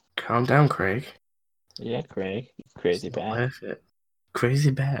Calm down, Craig. Yeah, Craig. Crazy It's not bear. worth it.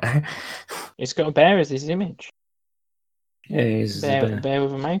 Crazy bear. It's got a bear as his image. Yeah, he's a Bear, bear. bear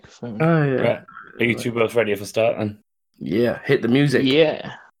with a microphone. Oh yeah. Right. Are you two both ready for start then? Yeah. Hit the music.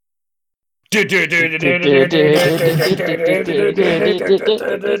 Yeah. Uh,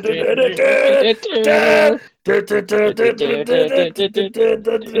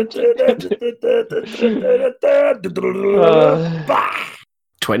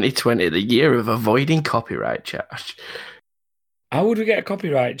 2020, the year of avoiding copyright charge. How would we get a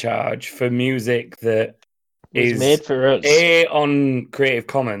copyright charge for music that It's is made for us. A, on Creative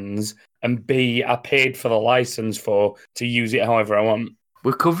Commons, and B, I paid for the license for to use it however I want?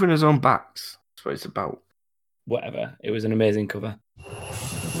 We're covering his own backs. That's what it's about. Whatever. It was an amazing cover.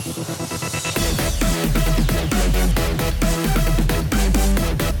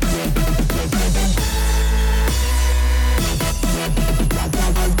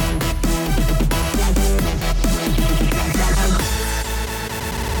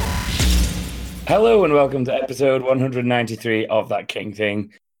 Hello and welcome to episode 193 of That King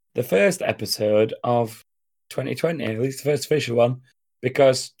Thing, the first episode of 2020, at least the first official one,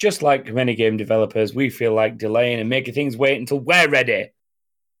 because just like many game developers, we feel like delaying and making things wait until we're ready.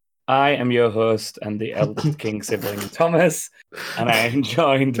 I am your host and the eldest king sibling, Thomas, and I am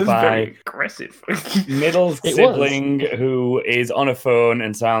joined That's by very aggressive. middle It sibling who is on a phone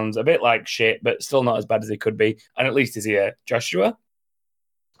and sounds a bit like shit, but still not as bad as he could be, and at least is here, Joshua.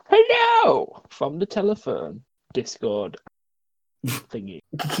 Hello! From the telephone. Discord. Thingy.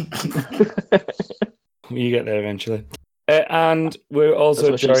 You get there eventually. And we're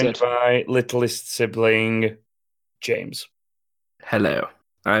also That's what she joined said. by littlest sibling, James. Hello.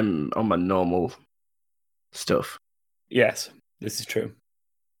 I'm on my normal stuff. Yes, this is true.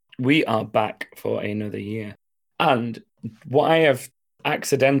 We are back for another year. And what I have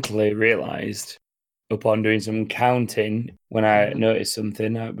accidentally realised upon doing some counting when I noticed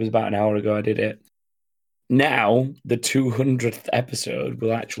something, it was about an hour ago I did it. Now, the 200th episode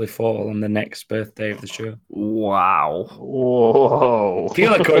will actually fall on the next birthday of the show. Wow. Whoa. I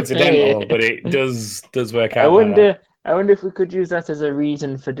feel like coincidental, but it does work out. I like that. wonder if we could use that as a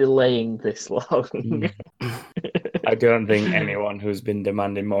reason for delaying this long. I don't think anyone who's been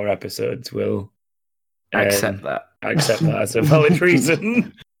demanding more episodes will Accept that. accept that as a valid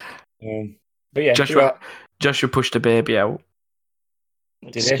reason. But yeah, Joshua pushed a baby out.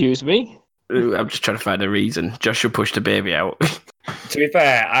 Excuse me? Ooh, I'm just trying to find a reason. Joshua pushed a baby out. to be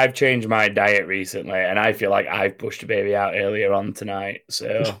fair, I've changed my diet recently, and I feel like I've pushed a baby out earlier on tonight.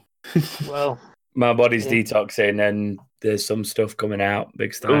 So Well, my body's Yeah. detoxing, and there's some stuff coming out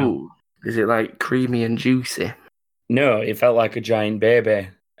big style. Ooh, is it like creamy and juicy? No, it felt like a giant baby.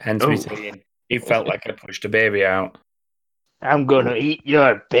 Hence me Oh. saying it felt like I pushed a baby out. I'm gonna eat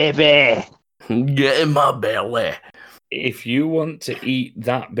your baby. Get in my belly. If you want to eat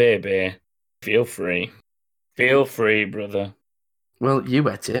that baby, feel free. Feel free, brother. Well, you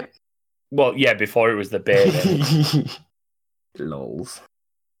ate it. Well, yeah, before it was the baby. Lols.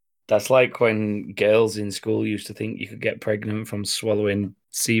 That's like when girls in school used to think you could get pregnant from swallowing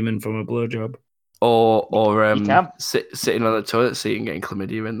semen from a blowjob. Or You can. sitting on the toilet seat and getting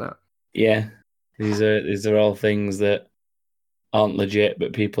chlamydia in that. Yeah, these are all things that aren't legit,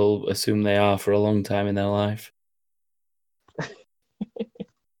 but people assume they are for a long time in their life.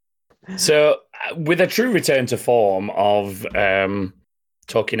 So, with a true return to form of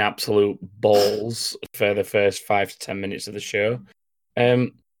talking absolute balls for the first 5 to 10 minutes of the show,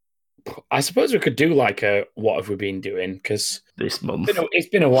 I suppose we could do like a what have we been doing? Because This month. it's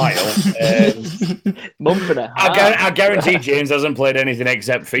been a while. Month and a half. I guarantee James hasn't played anything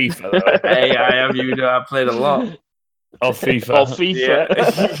except FIFA. Though. Hey, I have you know I played a lot. Of FIFA. Or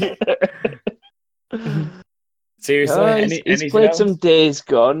FIFA. Seriously, He's anything played else? some Days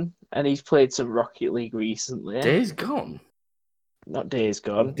Gone, and he's played some Rocket League recently. Days gone. Not Days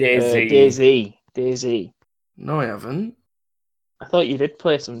Gone. DayZ. DayZ. No, I haven't. I thought you did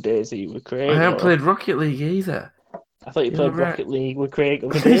play some DayZ with Craig. I haven't or- played Rocket League either. I thought you You're played right. Rocket League with Craig the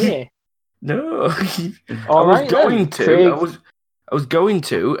other day. No. All I was right going then, to. Craig. I was going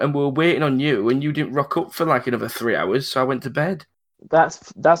to, and we were waiting on you, and you didn't rock up for like another 3 hours, so I went to bed.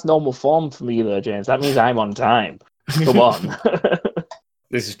 That's normal form for me though, James. That means I'm on time. Come on.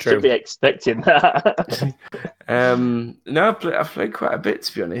 This is true. Should be expecting that. No, I've played quite a bit,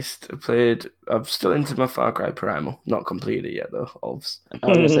 to be honest. I'm still into my Far Cry Primal. Not completed yet, though, obvs. I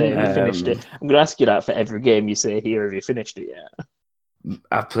was going to say, have you finished it? I'm going to ask you that for every game you say here. Have you finished it yet?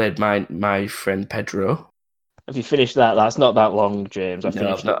 I've played my friend Pedro. Have you finished that? That's not that long, James.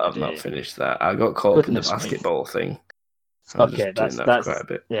 No, I've not finished that. I got caught up in the Goodness me. basketball thing. I was Okay, just doing that's quite a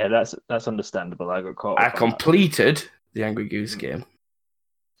bit. yeah, that's understandable. I got caught. I up on that. completed the Angry Goose game.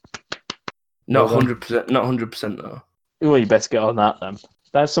 Not Well done. 100%. Not 100% though. Well, you best get on that then.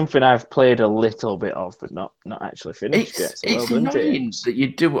 That's something I've played a little bit of, but not actually finished yet. So It's well done, annoying James. that you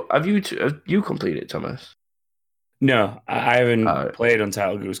do. Have you completed it, Thomas? No, I haven't Oh. played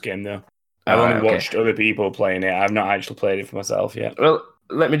Untitled Goose Game though. I've only Okay. watched other people playing it. I've not actually played it for myself yet. Well,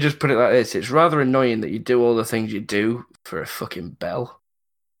 let me just put it like this: it's rather annoying that you do all the things you do for a fucking bell.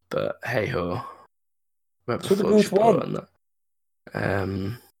 But hey ho, That's what the goose want. on that.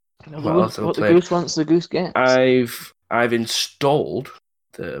 No, What else have I what the played? goose wants, the goose gets. I've installed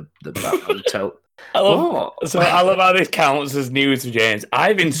the Batman Tell. I love What? So I love how this counts as news for James.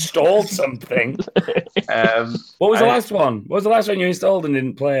 I've installed something. What was the last one? What was the last one you installed and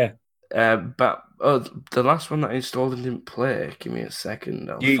didn't play? The last one that I installed and didn't play. Give me a second.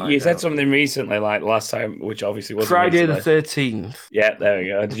 You said something recently, like last time, which obviously wasn't Friday the recently. 13th. Yeah, there we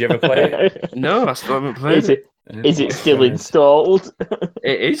go. Did you ever play it? No, I still haven't played it. Is it still installed?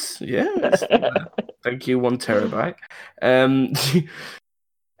 It is, yeah. Thank you, 1 terabyte.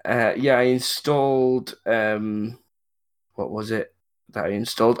 Yeah, I installed. What was it that I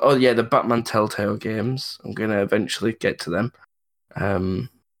installed? Oh yeah, the Batman Telltale games. I'm gonna eventually get to them.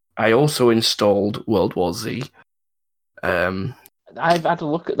 I also installed World War Z. I've had a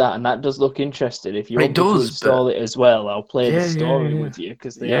look at that, and that does look interesting. If you It want me to does, install it as well, I'll play Yeah, the story yeah. with you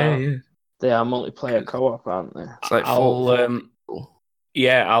because they are multiplayer co-op, aren't they? It's like I'll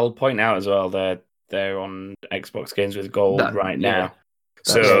point out as well that they're on Xbox Games with Gold right now.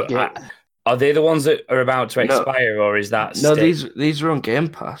 That's So it. are they the ones that are about to expire, or is that No, these are on Game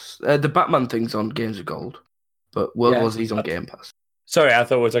Pass. The Batman thing's on Games of Gold, but World War Z's on Game Pass. Sorry, I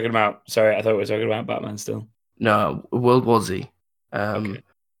thought we were talking about Batman still. No, World War Z. Okay.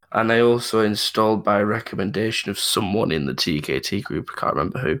 And I also installed by recommendation of someone in the TKT group, I can't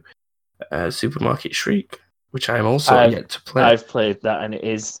remember who, Supermarket Shriek, which I am also yet to play. I've played that, and it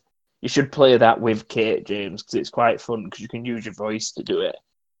is. You should play that with Kate, James, because it's quite fun because you can use your voice to do it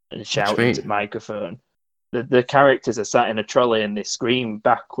and shout into the microphone. The characters are sat in a trolley and they scream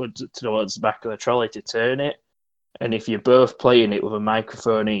backwards towards the back of the trolley to turn it. And if you're both playing it with a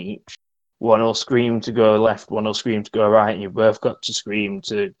microphone each, one will scream to go left, one will scream to go right, and you've both got to scream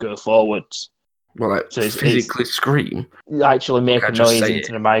to go forwards. Well, like so physically scream? You actually make a noise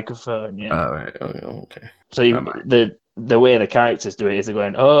into the microphone, yeah. Oh, right. Okay. So the way the characters do it is they're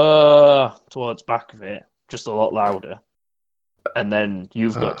going, oh, towards back of it, just a lot louder. And then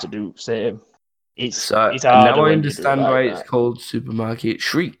you've got to do same. It's harder. Now I understand why it's called Supermarket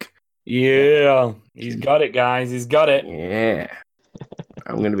Shriek. Yeah, he's got it, guys. He's got it. Yeah.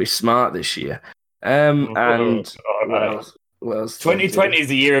 I'm going to be smart this year. And what else? 2020 is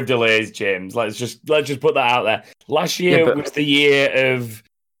the year of delays, James. Let's just put that out there. Last year was the year of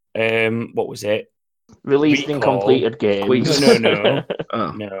what was it? Released and completed games. No.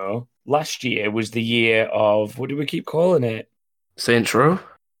 No. Last year was the year of, what do we keep calling it? Saints Row.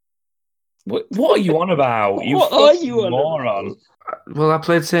 What are you on about? What are you on moron? Well, I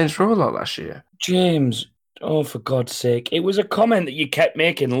played Saints Row a lot last year. James, oh, for God's sake. It was a comment that you kept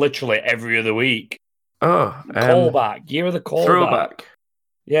making literally every other week. Oh. Callback. Year of the callback. Throwback.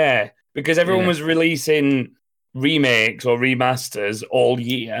 Yeah, because everyone was releasing remakes or remasters all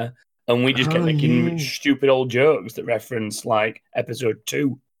year, and we just kept making stupid old jokes that reference, like, episode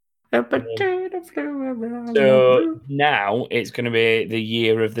 2. So now it's going to be the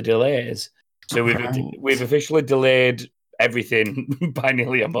year of the delays. So we've officially delayed everything by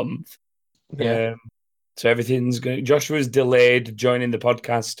nearly a month. Yeah. So everything's going. Joshua's delayed joining the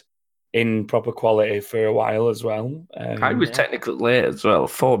podcast in proper quality for a while as well. I was technically late as well,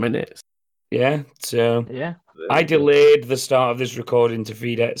 4 minutes. Yeah. So yeah, I delayed the start of this recording to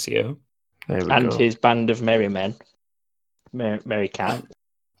feed Ezio and his band of merry men, merry cat.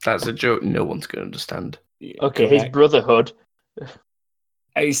 That's a joke no one's going to understand. Okay, his brotherhood.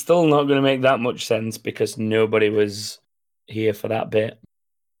 It's still not going to make that much sense because nobody was here for that bit.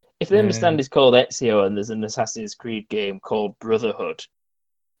 If they understand it's called Ezio and there's an Assassin's Creed game called Brotherhood,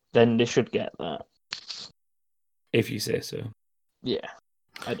 then they should get that. If you say so. Yeah,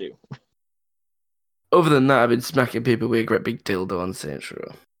 I do. Other than that, I've been smacking people with a great big dildo on Saints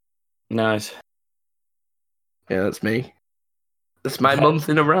Row. Nice. Yeah, that's me. That's my month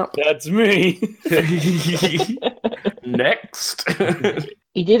in a wrap. That's me. Next.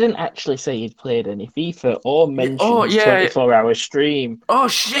 He didn't actually say he'd played any FIFA or mention 24-hour stream. Oh,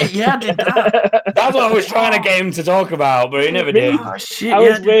 shit, yeah, I did that. That's what I was trying to get him to talk about, but he never did. Oh, shit, I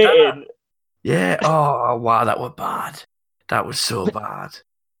was waiting. Yeah, oh, wow, that was bad. That was so bad.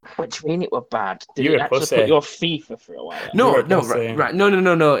 What do you mean it were bad? Did You're it a actually pussy. put your FIFA for a while? No, You're a no, pussy. right.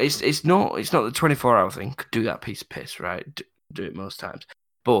 No. It's not the 24-hour thing. Could do that piece of piss, right? Do it most times,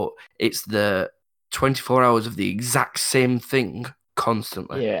 but it's the 24 hours of the exact same thing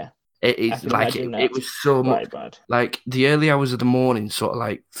constantly. Yeah, It I is can like imagine it was so much. quite bad. Like the early hours of the morning, sort of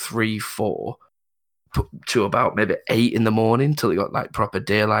like 3, 4, to about maybe 8 in the morning till it got like proper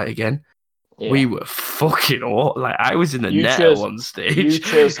daylight again. Yeah. We were fucking like I was in the You net chose- at one stage. You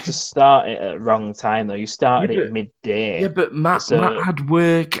chose to start it at the wrong time though. You started Yeah, it midday. Yeah, but Matt So- had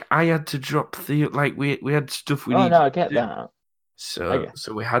work. I had to drop the we had stuff we Oh needed no, I to get do. that. So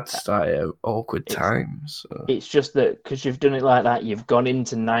we had to start at an awkward It's- time. So It's just that because you've done it like that, you've gone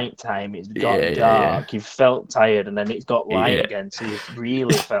into night time. It's got Yeah, dark. You've felt tired, and then it's got light Yeah. again. So you've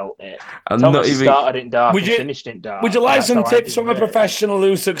really felt it. I'm Thomas not even. started in dark Would and you- finished in dark. Would you like That's some how I tips did from a it. professional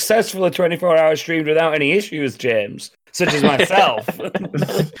who successfully 24-hour streamed without any issues, James? Such as myself.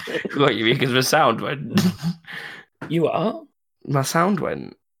 What you mean? Because my sound went. You are? My sound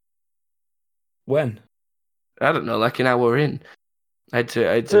went. When? I don't know, like an hour in. I had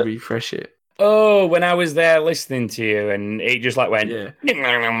to refresh it. Oh, when I was there listening to you, and it just like went. Yeah.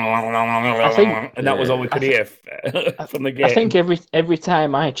 And that was all we could hear from the game. I think every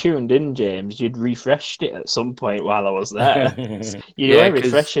time I tuned in, James, you'd refreshed it at some point while I was there. You Yeah, were 'cause-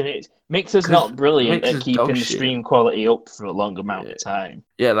 refreshing it. Mixer's not brilliant at Mixer's dog keeping the shit. stream quality up for a long amount of time.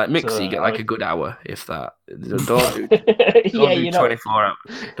 Yeah, like Mixer, So, you get I like would- a good hour, if that. Don't do Yeah, do you know. 24 hours.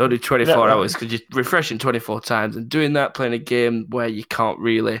 Don't do 24 No. hours because you're refreshing 24 times and doing that, playing a game where you can't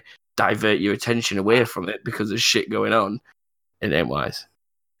really divert your attention away from it because there's shit going on. It ain't wise.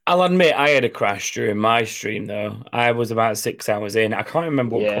 I'll admit I had a crash during my stream though. I was about 6 hours in. I can't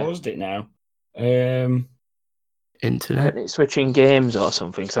remember what Yeah. caused it now. Internet. Switching games or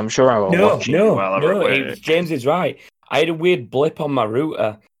something, because I'm sure I was watching it while I was at work. James is right. I had a weird blip on my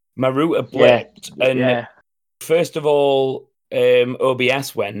router. My router blipped, and Yeah, first of all,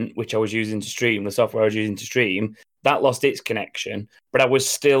 OBS went, which I was using to stream, the software I was using to stream. That lost its connection, but I was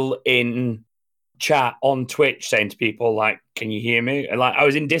still in chat on Twitch saying to people, like, can you hear me? And like I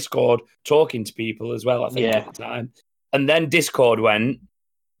was in Discord talking to people as well, I think, Yeah. at the time. And then Discord went,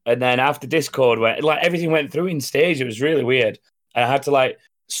 and then after Discord went, like everything went through in stage. It was really weird. And I had to like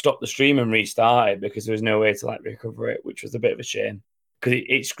stop the stream and restart it because there was no way to like recover it, which was a bit of a shame because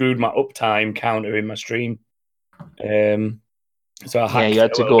it screwed my uptime counter in my stream. So I hacked you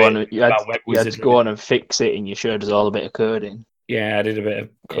had it to a go little on. bit You had about Web to Wizardry. go on and fix it, and you showed us all a bit of coding. Yeah, I did a bit of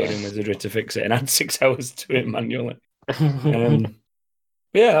coding wizardry to fix it and had 6 hours to do it manually.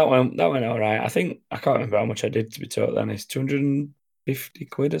 Yeah, that went all right. I think I can't remember how much I did, to be totally honest. 250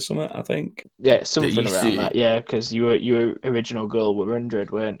 quid or something, I think. Yeah, something you around see. that. Yeah, because your original goal were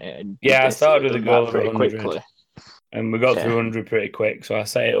 100, weren't it? And you Yeah, I started basically with a done goal that of pretty 100. quickly. And we got Yeah. through 100 pretty quick, so I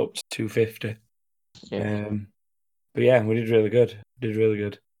set it up to 250. Yeah. But yeah, we did really good.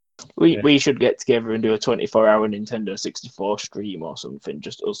 We should get together and do a 24-hour Nintendo 64 stream or something,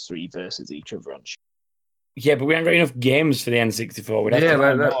 just us three versus each other on. Yeah, but we haven't got enough games for the N64. We'd have Yeah, to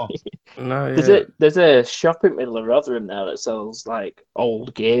buy like that. more. No, There's a shop in Middle of Rotherham now that sells like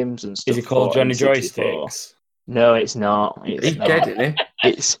old games and stuff. Is it called for Johnny N64. Joysticks? No, it's not. He's It's not. dead, isn't he?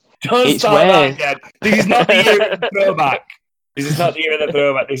 It's Don't It's start where- that again. This is not the year of the throwback. This is not the year of the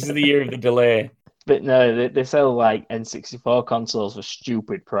throwback. This is the year of the delay. But no, they sell like N64 consoles for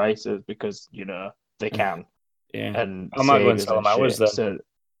stupid prices because they can. Yeah. And I might go and Segas sell and them hours shit. then.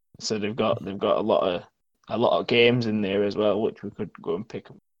 So they've got a lot of games in there as well, which we could go and pick.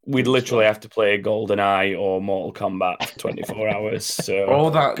 We'd literally have to play GoldenEye or Mortal Kombat for 24 hours. So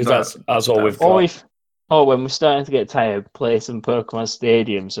All that. because that's all we've Or got. when we're starting to get tired, play some Pokemon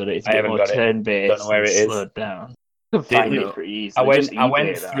Stadium so that it's a I bit haven't more got it. turn-based Don't know where and it is. slowed down. You can find Didn't it know. pretty easily. I Just went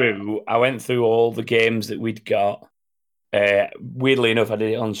eBay that. through all the games that we'd got. Weirdly enough, I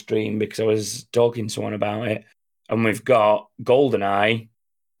did it on stream because I was talking to someone about it, and we've got GoldenEye,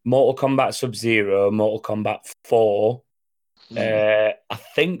 Mortal Kombat Sub-Zero, Mortal Kombat 4. I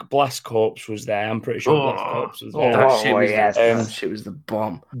think Blast Corps was there. I'm pretty sure Blast Corps was there. That shit was yes. that shit was the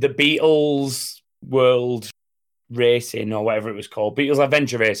bomb. The Beatles World Racing or whatever it was called. Beatles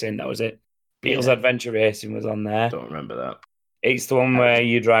Adventure Racing, that was it. Beatles Yeah. Adventure Racing was on there. Don't remember that. It's the one where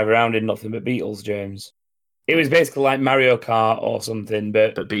you drive around in nothing but Beatles, James. It was basically like Mario Kart or something,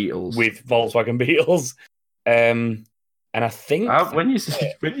 but The Beatles. with Volkswagen Beetles. And I think When you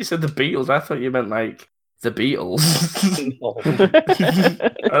said the Beatles, I thought you meant like the Beatles.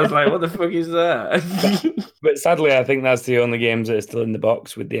 I was like, what the fuck is that? But sadly, I think that's the only games that are still in the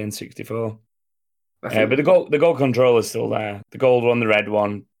box with the N64. I think- But the gold controller's still there. The gold one, the red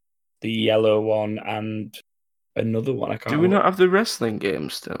one, the yellow one, and another one. I can't. Do we not have the wrestling game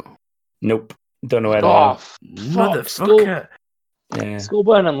still? Nope. Don't know where they are. Motherfucker. Yeah.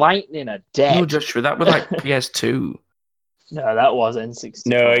 Skullburn and Lightning are dead. No, Joshua, that was like PS2. No, that was N64.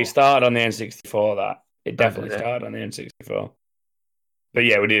 No, it started on the N64. That it definitely did it? started on the N64. But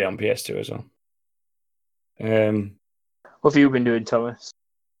yeah, we did it on PS2 as well. What have you been doing, Thomas?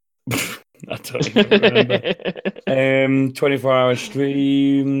 I don't even remember. 24-hour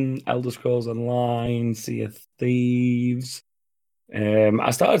stream, Elder Scrolls Online, Sea of Thieves.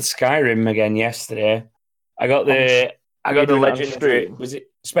 I started Skyrim again yesterday. I got the legendary. Was it?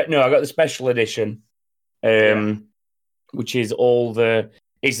 I got the special edition. Which is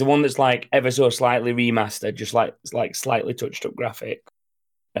it's the one that's like ever so slightly remastered, just like slightly touched up graphic.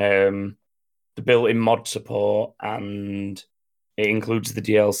 The built-in mod support, and it includes the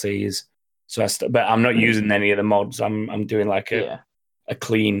DLCs. So but I'm not using any of the mods. I'm doing like a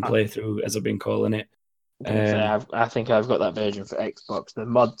clean playthrough, as I've been calling it. I think I've got that version for Xbox. The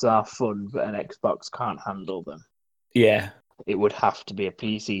mods are fun, but an Xbox can't handle them. Yeah, it would have to be a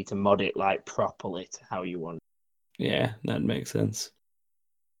PC to mod it like properly to how you want. Yeah, that makes sense.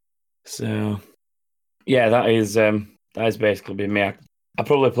 So, yeah, that is basically been me. I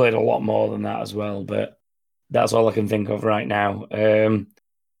probably played a lot more than that as well, but that's all I can think of right now.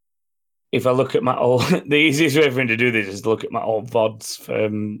 If I look at my old, the easiest way for me to do this is to look at my old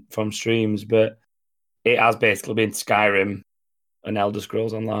VODs from streams, but it has basically been Skyrim and Elder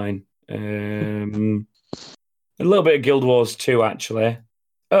Scrolls Online. A little bit of Guild Wars 2, actually.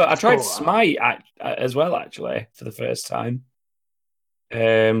 Oh, I tried Smite as well, actually, for the first time.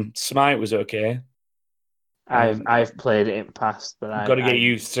 Smite was okay. I've played it in the past, but I've got to get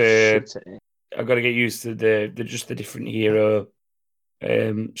used to. I've got to get used to the different hero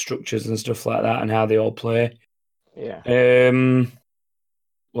structures and stuff like that, and how they all play. Yeah.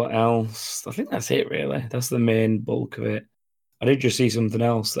 What else? I think that's it, really. That's the main bulk of it. I did just see something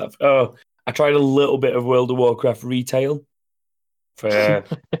else. I tried a little bit of World of Warcraft retail. For a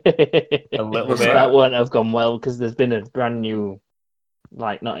little bit. That won't have gone well because there's been a brand new,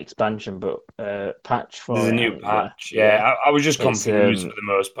 like, not expansion, but patch for There's a new patch, yeah. I was just confused for the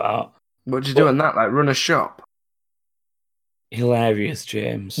most part. What did you do on that? Like, run a shop? Hilarious,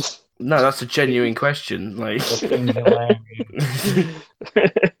 James. No, that's a genuine question. Like,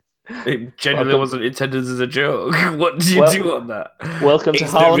 it genuinely wasn't intended as a joke. What did you do on that? Welcome to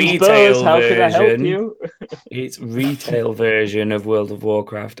Harlem's Buzz. How can I help you? It's retail version of World of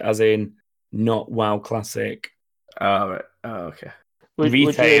Warcraft, as in not WoW Classic. Oh, right. Oh, okay.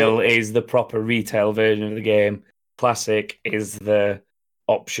 Retail is the proper retail version of the game. Classic is the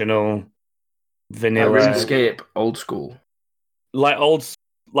optional vanilla. RuneScape old school. Like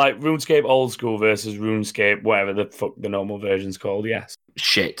RuneScape old school versus RuneScape, whatever the fuck the normal version's called. Yes.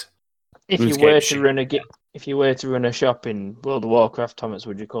 Shit. If you were to run a shop in World of Warcraft, Thomas,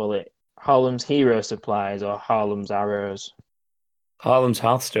 would you call it Harlem's Hero Supplies or Harlem's Arrows? Harlem's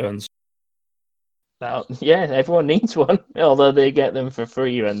Hearthstones. Yeah, everyone needs one, although they get them for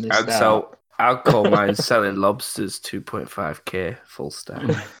free when they start. I'll call mine selling lobsters 2.5k full stack.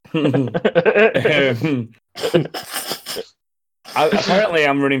 Apparently,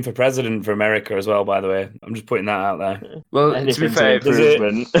 I'm running for president for America as well. By the way, I'm just putting that out there. Well, to be fair,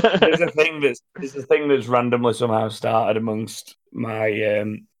 there's a thing that's randomly somehow started amongst my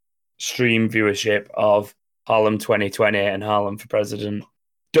stream viewership of Harlem 2020 and Harlem for president.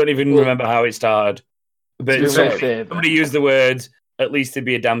 Don't even remember how it started. But somebody used the words, "At least it'd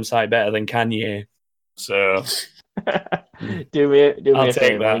be a damn sight better than Kanye." So do me a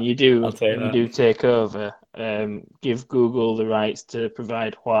favor when you do take over. Give Google the rights to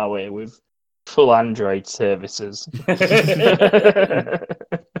provide Huawei with full Android services. Do you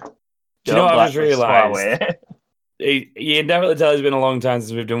know what I just realised? You can definitely tell it's been a long time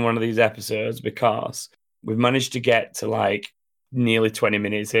since we've done one of these episodes because we've managed to get to like nearly 20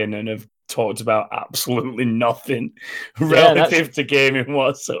 minutes in and have talked about absolutely nothing relative to gaming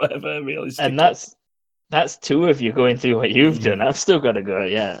whatsoever. Realistically. And that's two of you going through what you've done. I've still got to go,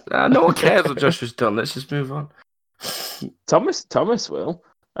 yeah. No one cares what Joshua's done. Let's just move on. Thomas will.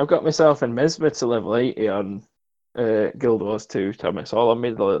 I've got myself and Mesmer to level 80 on Guild Wars 2, Thomas, all on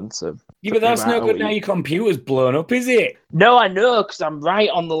Midlands. So yeah, but that's no good now your computer's blown up, is it? No, I know, because I'm right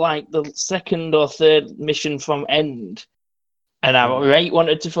on the second or third mission from end. And I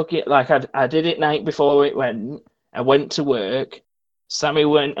wanted to fuck it. Like, I did it night before it went. I went to work. Sammy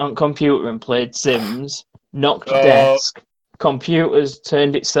went on computer and played Sims, knocked desk, computers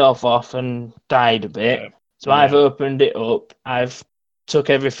turned itself off and died a bit. Yeah. So I've opened it up, I've took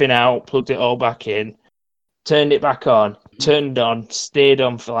everything out, plugged it all back in, turned it back on, turned on, stayed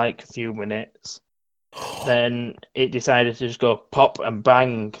on for like a few minutes, then it decided to just go pop and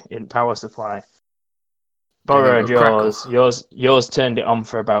bang in power supply. Borrowed yours turned it on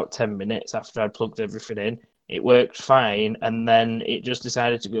for about 10 minutes after I'd plugged everything in. It worked fine, and then it just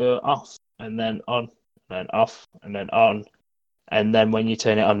decided to go off, and then on, and then off, and then on. And then when you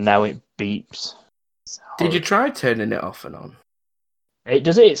turn it on now, it beeps. Did you try turning it off and on? It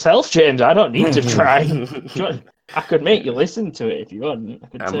does it itself, James. I don't need to try. I could make you listen to it if you want. I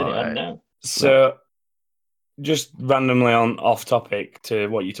could turn it on now. So, just randomly on off topic to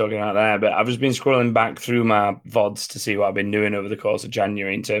what you're talking about there, but I've just been scrolling back through my VODs to see what I've been doing over the course of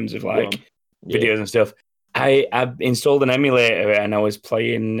January in terms of like videos and stuff. I installed an emulator and I was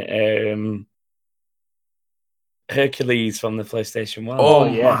playing Hercules from the PlayStation 1. Oh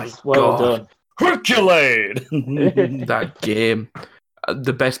yeah, well done. Hercules! That game.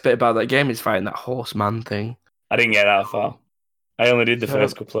 The best bit about that game is fighting that horseman thing. I didn't get that far. I only did the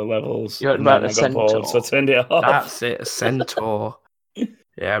first couple of levels. You're about a centaur. Bored, so I turned it off. That's it, a centaur. Yeah,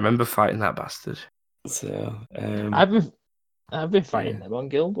 I remember fighting that bastard. So I've been fighting them on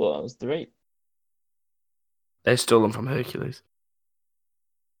Guild Wars 3. They stole them from Hercules.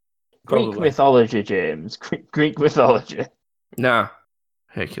 Greek mythology, James. Greek mythology. Nah,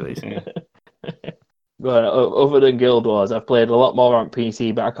 Hercules. Well, other than Guild Wars, I've played a lot more on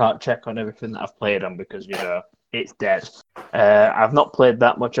PC, but I can't check on everything that I've played on because, it's dead. I've not played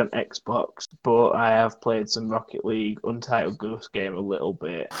that much on Xbox, but I have played some Rocket League, Untitled Goose Game a little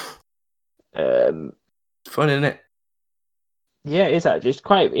bit. Fun, isn't it? Yeah, it is actually.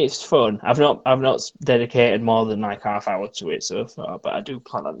 It's fun. I've not dedicated more than like half hour to it so far, but I do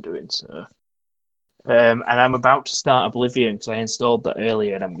plan on doing so. And I'm about to start Oblivion because I installed that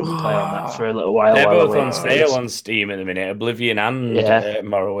earlier and I'm going to play on that for a little while. They're both on sale on Steam at the minute. Oblivion and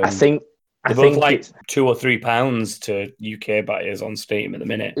Morrowind. I think both like £2 or £3 to UK buyers on Steam at the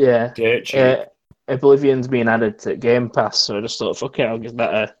minute. Yeah, dirt cheap. Oblivion's being added to Game Pass, so I just thought, fuck it, I'll give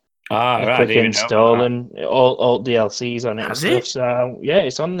that a quick install and all DLCs on it. Has and it? Stuff. So yeah,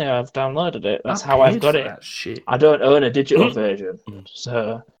 it's on there. I've downloaded it. That's how I've got it. Shit. I don't own a digital version,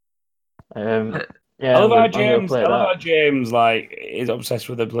 so yeah. I love how James like is obsessed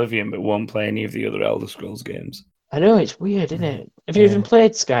with Oblivion, but won't play any of the other Elder Scrolls games. I know, it's weird, isn't it? Have you even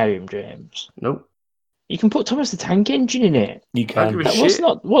played Skyrim, James? Nope. You can put Thomas the Tank Engine in it. You can. What's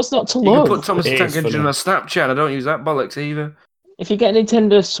not to You love? can put Thomas the Tank Engine on Snapchat. I don't use that bollocks either. If you get a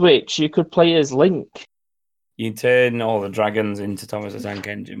Nintendo Switch, you could play as Link. You turn all the dragons into Thomas the Tank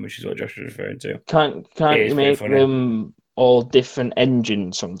Engine, which is what Josh was referring to. Can't you make them all different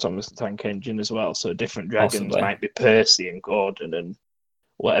engines from Thomas the Tank Engine as well? So different dragons might be Percy and Gordon and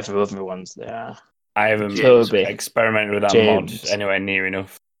whatever other ones they are. I haven't experimented with that mod anywhere near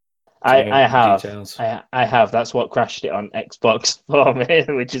enough. I have. That's what crashed it on Xbox for me,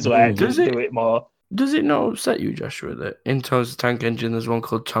 which is why I do it more. Does it not upset you, Joshua, that in Thomas the Tank Engine there's one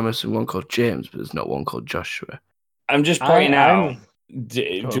called Thomas and one called James, but there's not one called Joshua? I'm just pointing out.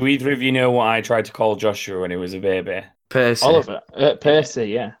 Do either of you know what I tried to call Joshua when he was a baby? Percy. Oliver. Percy,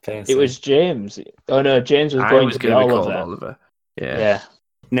 yeah. Percy. It was James. Oh no, James was going to be Oliver. Yeah.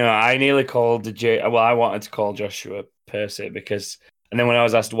 No, I nearly called I wanted to call Joshua Percy because, and then when I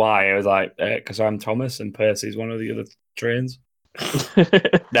was asked why, I was like, because I'm Thomas and Percy's one of the other trains.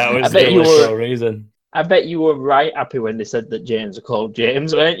 That was the real reason. I bet you were right happy when they said that James are called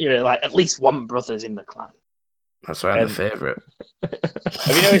James, weren't you? Like, at least one brother's in the clan. That's why I'm the favourite.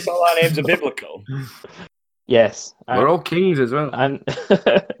 Have you noticed all our names are biblical? Yes. We're all kings as well.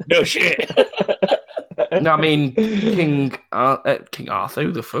 No shit. No, I mean King Arthur,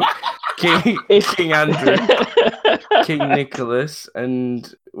 who the fuck? King Andrew, King Nicholas,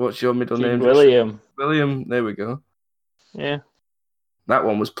 and what's your middle name? William. William, there we go. Yeah. That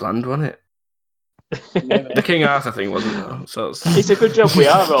one was planned, wasn't it? The King Arthur thing wasn't though. So it's a good job we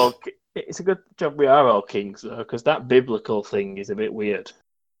are all. It's a good job we are all kings though, because that biblical thing is a bit weird.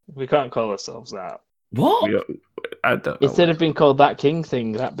 We can't call ourselves that. What? I don't know. Instead of being called that king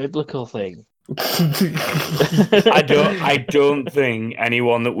thing, that biblical thing. I don't think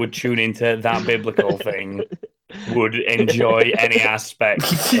anyone that would tune into that biblical thing would enjoy any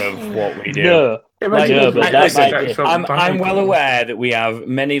aspect of what we do. No, I'm well aware that we have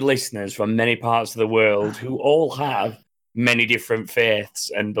many listeners from many parts of the world who all have many different faiths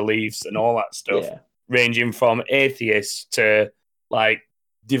and beliefs and all that stuff, ranging from atheists to like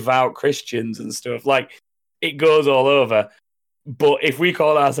devout Christians and stuff. Like, it goes all over. But if we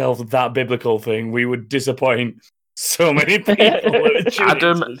call ourselves that biblical thing, we would disappoint so many people.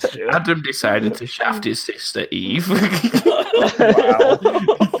 Adam decided to shaft his sister Eve. Wow.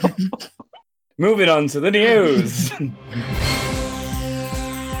 Moving on to the news.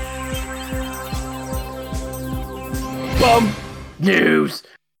 Bomb. News.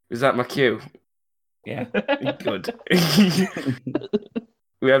 Is that my cue? Yeah. Good.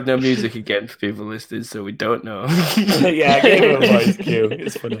 We have no music again for people listening, so we don't know. Yeah, I gave him a voice cue.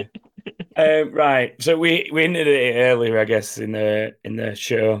 It's funny. Right, so we hinted at it earlier, I guess, in the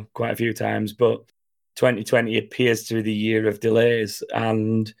show quite a few times, but 2020 appears to be the year of delays,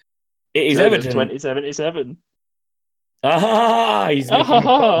 and it is evident. 2077. He's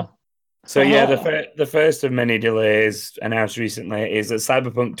making So yeah, the first of many delays announced recently is that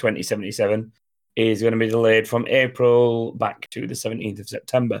Cyberpunk 2077 is going to be delayed from April back to the 17th of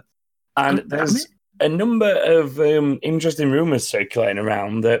September. And there's a number of interesting rumours circulating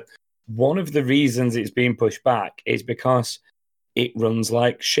around that one of the reasons it's being pushed back is because it runs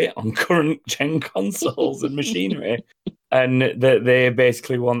like shit on current gen consoles and machinery, and that they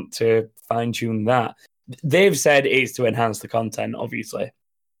basically want to fine-tune that. They've said it's to enhance the content, obviously.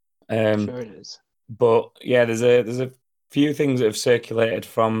 Sure it is. But yeah, there's a few things that have circulated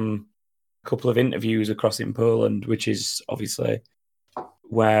from a couple of interviews across in Poland, which is obviously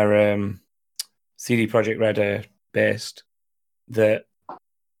where CD Projekt Red are based, that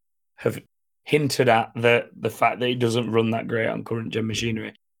have hinted at the fact that it doesn't run that great on current gen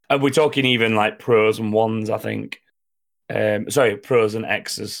machinery. And we're talking even like pros and ones, I think. Pros and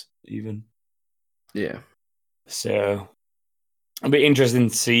X's even. Yeah. So it'll be interesting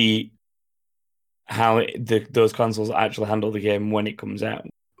to see how those consoles actually handle the game when it comes out.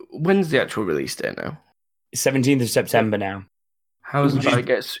 When's the actual release date now? 17th of September now. How is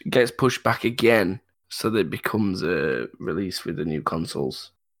it gets pushed back again so that it becomes a release with the new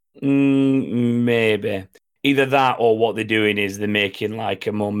consoles? Maybe. Either that or what they're doing is they're making like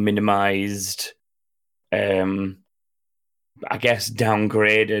a more minimized, I guess,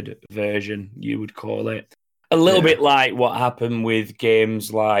 downgraded version, you would call it. A little bit like what happened with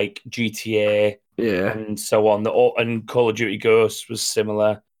games like GTA and so on. And Call of Duty Ghosts was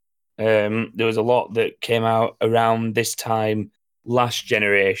similar. There was a lot that came out around this time last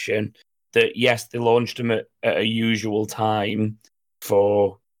generation that, yes, they launched them at a usual time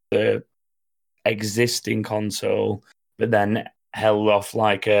for the existing console, but then held off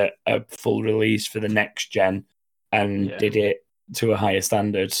like a full release for the next gen and did it to a higher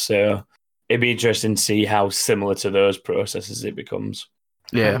standard. So it'd be interesting to see how similar to those processes it becomes.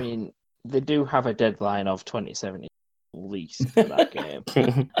 Yeah. I mean, they do have a deadline of 2070 release for that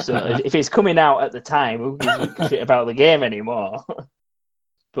game. So if it's coming out at the time, who gives a shit about the game anymore?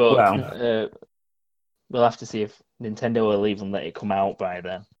 But we'll have to see if Nintendo will even let it come out by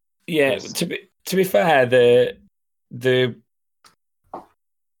then. Yeah, to be fair, the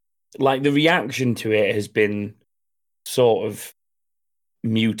reaction to it has been sort of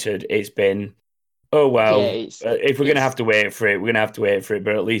muted. It's been, oh well, if we're gonna have to wait for it, we're gonna have to wait for it.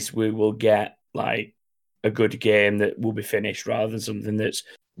 But at least we will get like a good game that will be finished, rather than something that's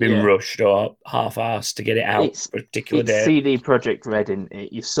been rushed or half-assed to get it out for a particular day. CD Projekt Red, in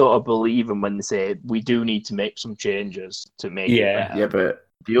it, you sort of believe them when they say we do need to make some changes to make it better. Yeah, but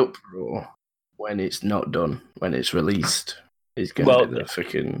the uproar when it's not done, when it's released, is going to be the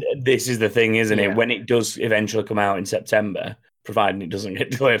freaking... This is the thing, isn't it? When it does eventually come out in September, providing it doesn't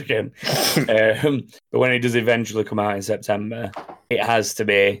get delayed again, but when it does eventually come out in September, it has to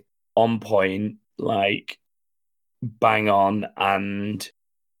be on point, like bang on, and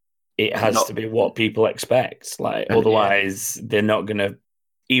it has to be what people expect. Like, otherwise, they're not going to...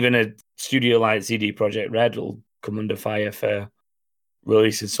 Even a studio like CD Projekt Red will come under fire for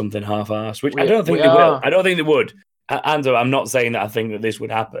releasing something half-assed, which I don't think they will. I don't think they would. And I'm not saying that I think that this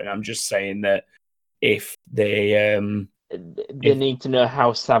would happen. I'm just saying that if they need to know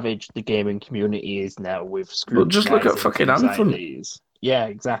how savage the gaming community is now with Well, just look at fucking Anthem. Yeah,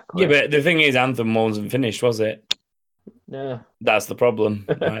 exactly. Yeah, but the thing is, Anthem wasn't finished, was it? No. That's the problem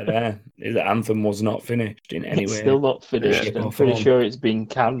right there. Is that Anthem was not finished in any way. It's still not finished. I'm pretty sure it's been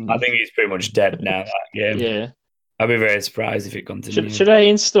canned. I think it's pretty much dead now, that game. Yeah. I'd be very surprised if it continues. Should I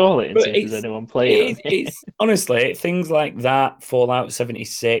install it and see if there's anyone playing it? It's honestly, things like that, Fallout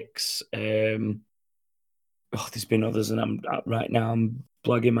 76. There's been others, and I'm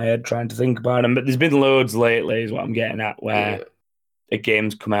plugging my head trying to think about them. But there's been loads lately, is what I'm getting at, where the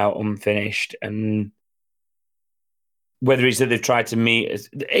games come out unfinished, and whether it's that they've tried to meet.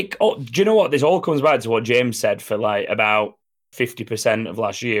 Do you know what? This all comes back to what James said for like about 50% of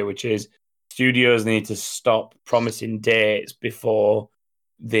last year, which is studios need to stop promising dates before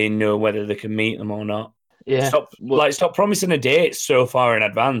they know whether they can meet them or not. Yeah. Stop promising a date so far in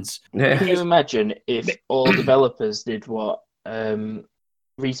advance. Yeah. Can you imagine if all developers did what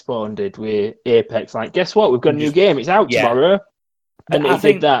Respawn did with Apex? Like, guess what? We've got a new game. It's out tomorrow. And I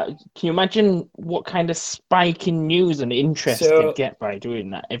think that, can you imagine what kind of spike in news and interest they get by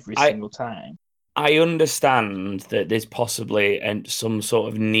doing that every single time? I understand that there's possibly some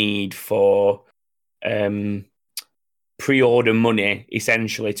sort of need for pre-order money,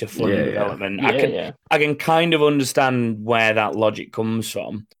 essentially, to fund development. I can kind of understand where that logic comes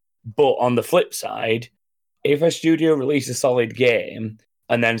from. But on the flip side, if a studio released a solid game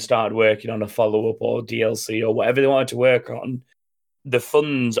and then started working on a follow-up or DLC or whatever they wanted to work on, the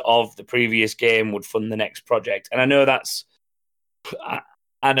funds of the previous game would fund the next project. And I know that's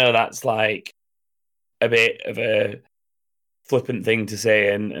like a bit of a flippant thing to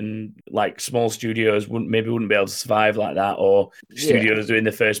say, and like small studios wouldn't be able to survive like that, or studios doing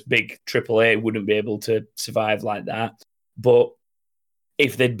the first big AAA wouldn't be able to survive like that. But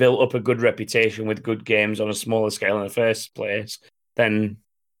if they'd built up a good reputation with good games on a smaller scale in the first place, then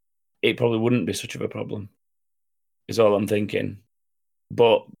it probably wouldn't be such of a problem, is all I'm thinking.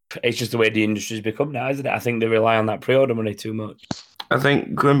 But it's just the way the industry's become now, isn't it? I think they rely on that pre-order money too much. I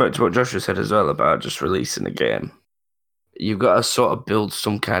think, going back to what Joshua said as well about just releasing a game, you've got to sort of build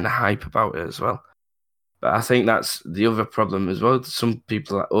some kind of hype about it as well. But I think that's the other problem as well. Some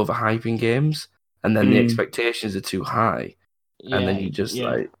people are overhyping games, and then the expectations are too high. And then you just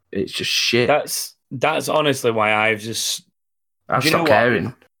like, it's just shit. That's honestly why I've stopped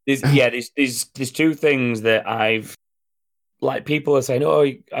caring. There's two things that I've, like, people are saying, "Oh,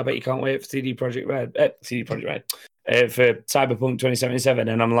 I bet you can't wait for CD Projekt Red for Cyberpunk 2077,"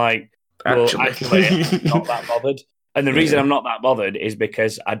 and I'm like, "Well, actually, I'm not that bothered." And the reason I'm not that bothered is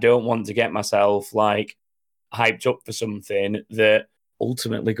because I don't want to get myself like hyped up for something that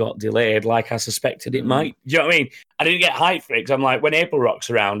ultimately got delayed, like I suspected it might. Do you know what I mean? I didn't get hyped for it because I'm like, when April rocks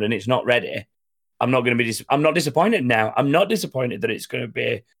around and it's not ready, I'm not going to be. I'm not disappointed now. I'm not disappointed that it's going to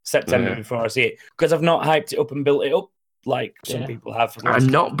be September before I see it, because I've not hyped it up and built it up like some people have. I'm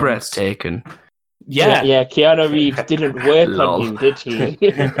not breathtaking. Yeah. Keanu Reeves didn't work on you, did he?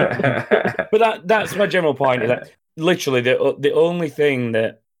 But that's my general point. Is that literally the only thing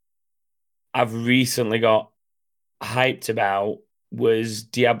that I've recently got hyped about was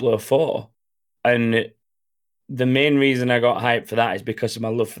Diablo 4, and the main reason I got hyped for that is because of my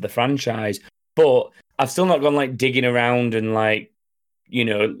love for the franchise. But I've still not gone like digging around and like, you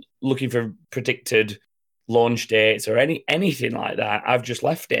know, looking for predicted launch dates or anything like that. I've just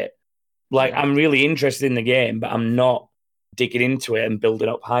left it. Like, I'm really interested in the game, but I'm not digging into it and building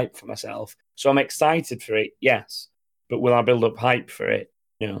up hype for myself. So I'm excited for it, yes. But will I build up hype for it?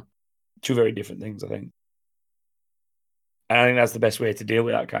 You know, two very different things, I think. And I think that's the best way to deal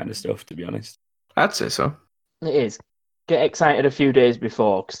with that kind of stuff, to be honest. I'd say so. It is. Get excited a few days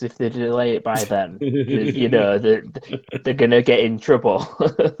before, because if they delay it by then, you know, they're going to get in trouble.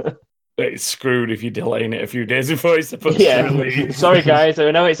 It's screwed if you're delaying it a few days before it's supposed to release. Sorry, guys.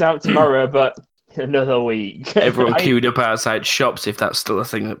 I know it's out tomorrow, but another week. Everyone queued up outside shops, if that's still a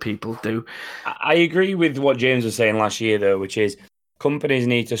thing that people do. I agree with what James was saying last year, though, which is companies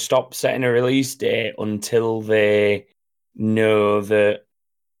need to stop setting a release date until they know that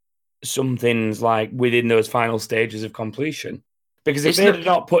something's like within those final stages of completion. Because if they had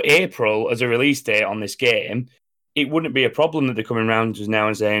not put April as a release date on this game, it wouldn't be a problem that they're coming around to us now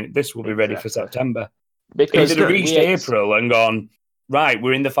and saying this will be ready for September. Because if they'd reached April and gone, right,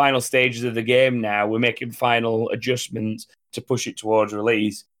 we're in the final stages of the game now, we're making final adjustments to push it towards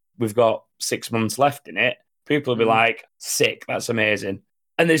release, we've got 6 months left in it, people will be like, sick, that's amazing.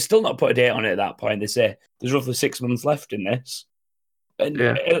 And they've still not put a date on it at that point. They say there's roughly 6 months left in this. And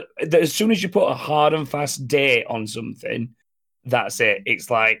as soon as you put a hard and fast date on something, that's it. It's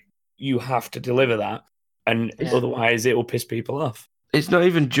like, you have to deliver that. And otherwise, it will piss people off. It's not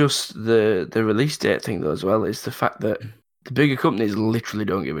even just the release date thing, though, as well. It's the fact that the bigger companies literally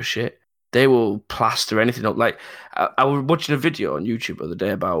don't give a shit. They will plaster anything up. Like, I was watching a video on YouTube the other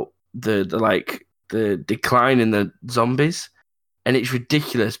day about the decline in the zombies, and it's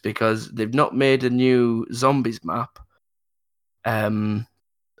ridiculous because they've not made a new zombies map,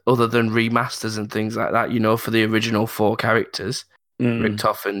 other than remasters and things like that. You know, for the original 4 characters.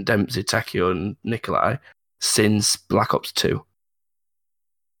 Richtofen, Dempsey, Takeo, and Nikolai, since Black Ops 2.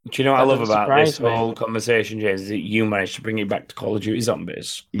 Do you know what I love about this whole conversation, James? Is that you managed to bring it back to Call of Duty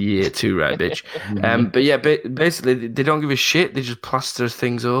Zombies. Yeah, too right, bitch. But yeah, basically, they don't give a shit. They just plaster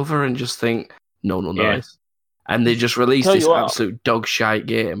things over and just think, no, nice. And they just release this absolute dog shite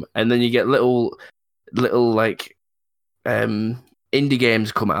game. And then you get little like, indie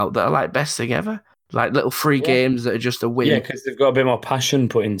games come out that are like best thing ever. Like little free games that are just a win. Yeah, because they've got a bit more passion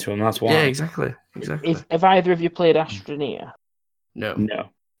put into them. That's why. Yeah, exactly. Have either of you played Astroneer? No.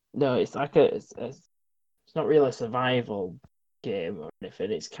 No, it's like it's not really a survival game or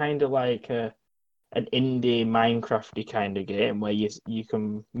anything. It's kind of like an indie Minecrafty kind of game where you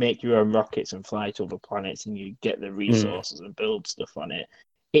can make your own rockets and fly to other planets and you get the resources and build stuff on it.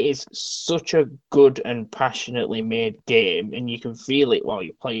 It is such a good and passionately made game, and you can feel it while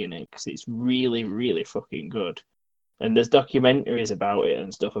you're playing it because it's really, really fucking good. And there's documentaries about it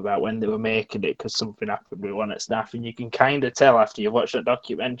and stuff about when they were making it because something happened with one at staff, and you can kind of tell after you watch that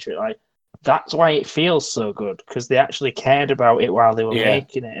documentary, like, that's why it feels so good because they actually cared about it while they were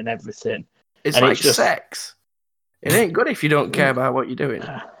making it and everything. It's and like sex. It ain't good if you don't care about what you're doing.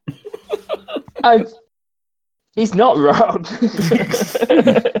 He's not wrong.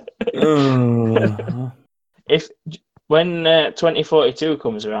 When 2042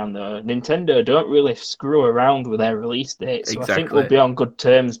 comes around, though, Nintendo don't really screw around with their release dates, so I think we'll be on good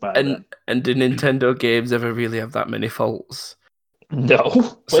terms by then. And do Nintendo games ever really have that many faults?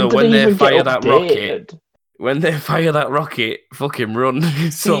 No. So when they fire that rocket, fucking run.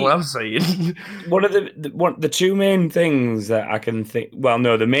 That's all I'm saying. One of the two main things that I can think. Well,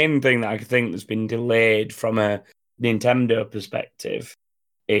 no, the main thing that I can think that's been delayed from a Nintendo perspective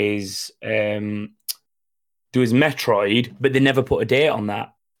is there was Metroid, but they never put a date on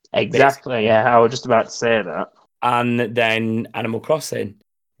that. Exactly. Basically. Yeah, I was just about to say that. And then Animal Crossing.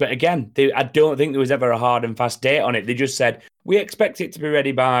 But again, I don't think there was ever a hard and fast date on it. They just said, we expect it to be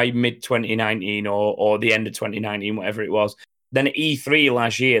ready by mid-2019 or the end of 2019, whatever it was. Then at E3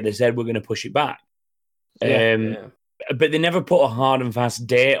 last year, they said, we're going to push it back. But they never put a hard and fast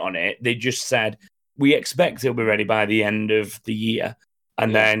date on it. They just said, we expect it'll be ready by the end of the year.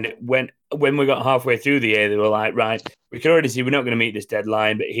 And then when we got halfway through the year, they were like, right, we can already see we're not going to meet this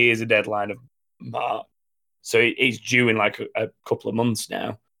deadline, but here's a deadline of March. So it's due in like a couple of months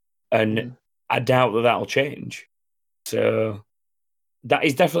now. And I doubt that'll change. So that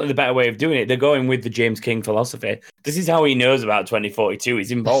is definitely the better way of doing it. They're going with the James King philosophy. This is how he knows about 2042.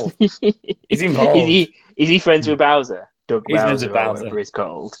 He's involved. He's involved. Is he friends with Bowser? Doug He's Bowser, Bowser. or whatever he's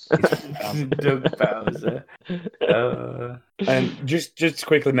called. Doug Bowser. And just to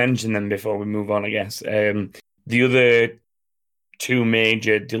quickly mention them before we move on, I guess. The other two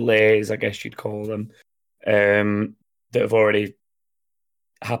major delays, I guess you'd call them, that have already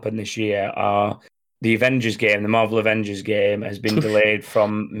happened this year are the Avengers game. The Marvel Avengers game has been delayed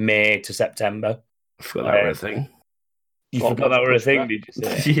from May to September. I forgot that were a thing. You forgot that were a thing, did you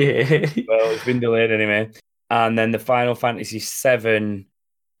say? Yeah. Well, it's been delayed anyway. And then the Final Fantasy VII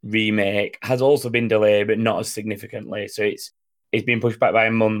remake has also been delayed, but not as significantly. So it's been pushed back by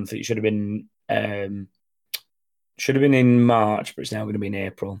a month. It should have been in March, but it's now going to be in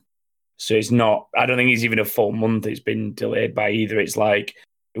April. So it's not. I don't think it's even a full month. It's been delayed by either. It's like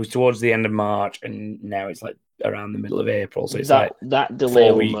it was towards the end of March, and now it's like around the middle of April. So it's that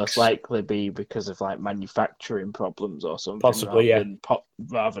delay will most likely be because of like manufacturing problems or something. Possibly,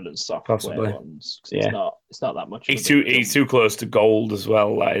 rather than software ones. It's not that much. He's too close to gold as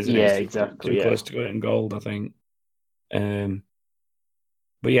well. Like, isn't yeah, he? exactly. Too close to going gold, I think.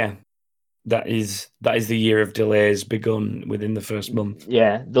 But yeah, that is the year of delays begun within the first month.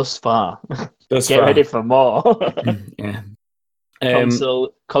 Yeah, thus far. Get ready for more. Yeah.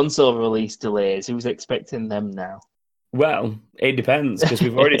 Console release delays. Who's expecting them now? Well, it depends because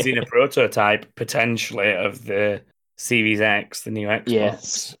we've already seen a prototype potentially of the Series X, the new Xbox.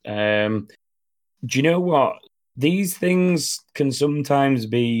 Yes. Do you know what? These things can sometimes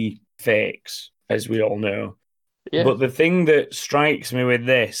be fakes, as we all know. Yeah. But the thing that strikes me with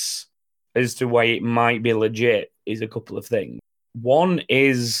this as to why it might be legit is a couple of things. One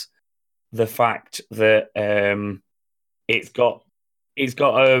is the fact that it's got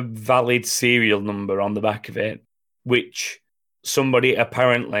a valid serial number on the back of it, which somebody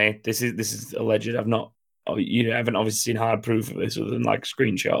apparently this is alleged. I haven't obviously seen hard proof of this other than like a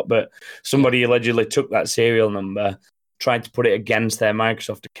screenshot, but somebody allegedly took that serial number, tried to put it against their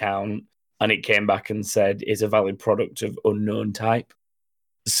Microsoft account, and it came back and said it's a valid product of unknown type.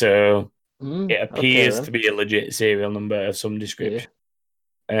 So it appears to be a legit serial number of some description.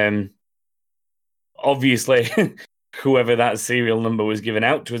 Yeah. Obviously, whoever that serial number was given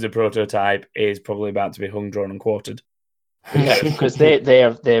out to as a prototype is probably about to be hung, drawn, and quartered. Yeah, because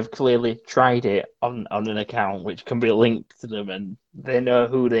they've clearly tried it on an account which can be linked to them, and they know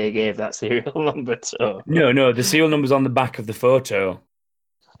who they gave that serial number to. No, the serial number's on the back of the photo.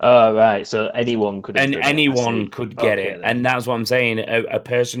 Oh, right. So anyone could. And anyone could get it, then. And that's what I'm saying. A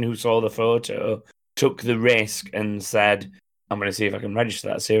person who saw the photo took the risk and said, "I'm going to see if I can register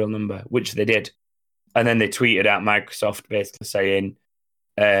that serial number," which they did. And then they tweeted at Microsoft basically saying,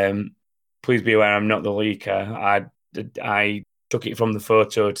 "Please be aware, I'm not the leaker. I took it from the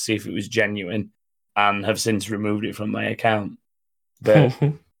photo to see if it was genuine, and have since removed it from my account." but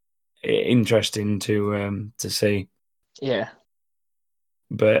interesting to see. Yeah.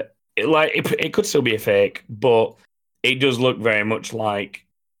 But it could still be a fake, but it does look very much like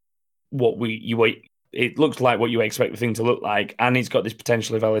it looks like what you expect the thing to look like, and it's got this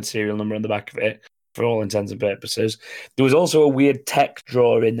potentially valid serial number on the back of it for all intents and purposes. There was also a weird tech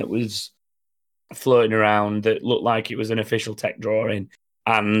drawing that was floating around that looked like it was an official tech drawing,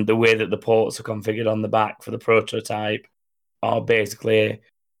 and the way that the ports are configured on the back for the prototype are basically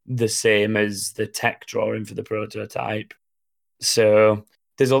the same as the tech drawing for the prototype. So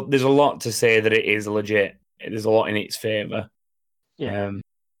there's a lot to say that it is legit. There's a lot in its favour. Yeah.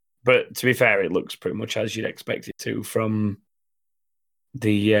 But to be fair, it looks pretty much as you'd expect it to from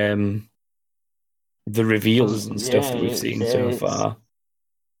the reveals and stuff that we've seen so far.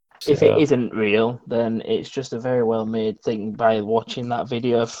 If it isn't real, then it's just a very well made thing by watching that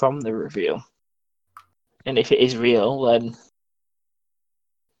video from the reveal. And if it is real, then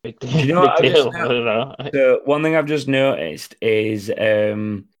big deal. Do you know what big deal. I don't know. So one thing I've just noticed is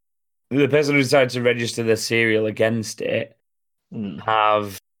the person who decided to register their serial against it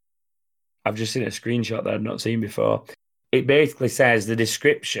I've just seen a screenshot that I've not seen before. It basically says the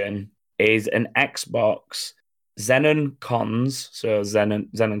description is an Xbox Xenon Cons, so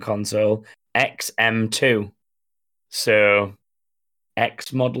Xenon console, XM2. So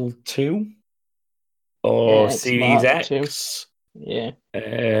X Model 2 or Series X. Yeah.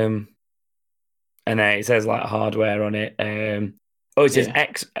 And then it says like hardware on it. It says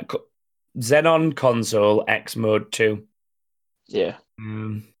Xenon console X Mode 2. Yeah.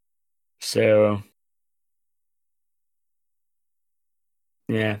 So,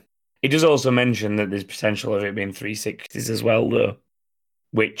 yeah. It does also mention that there's potential of it being 360s as well, though,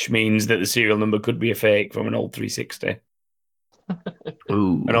 which means that the serial number could be a fake from an old 360.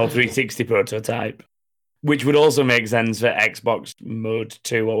 Ooh. An old 360 prototype, which would also make sense for Xbox Mode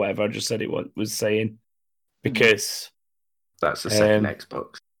 2 or whatever I just said it was saying, because that's the second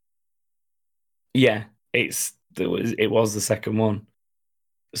Xbox. Yeah, it was the second one.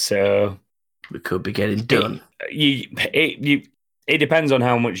 So we could be getting done. It depends on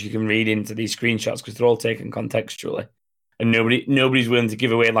how much you can read into these screenshots, because they're all taken contextually, and nobody's willing to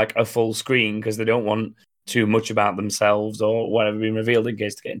give away like a full screen because they don't want too much about themselves or whatever being revealed in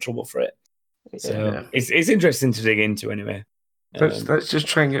case they get in trouble for it. So it's interesting to dig into anyway. Let's just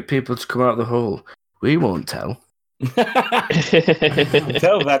try and get people to come out of the hole. We won't tell. Tell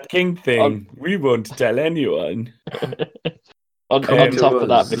that king thing. We won't tell anyone. On top of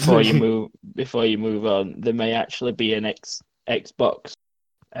that, before you move on, there may actually be an Xbox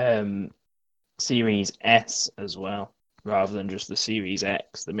Series S as well, rather than just the Series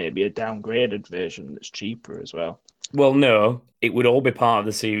X. There may be a downgraded version that's cheaper as well. Well, no, it would all be part of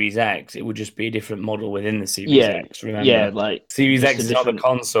the Series X. It would just be a different model within the Series X. Remember? Yeah, like Series X is not the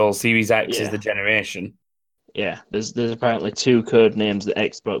console. Series X is the generation. Yeah, there's apparently two code names that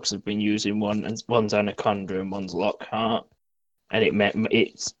Xbox have been using. One's Anaconda and one's Lockhart. And it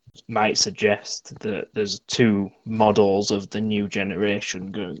might suggest that there's two models of the new generation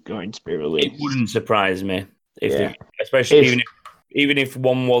going to be released. It wouldn't surprise me, especially even if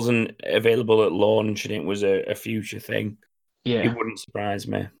one wasn't available at launch and it was a future thing. Yeah, it wouldn't surprise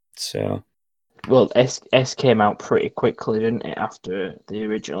me. So, well, S came out pretty quickly, didn't it? After the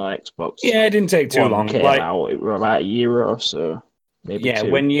original Xbox. Yeah, it didn't take too long. Came out, it was about a year or so. Maybe two.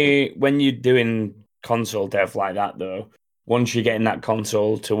 when you're doing console dev like that, though. Once you're getting that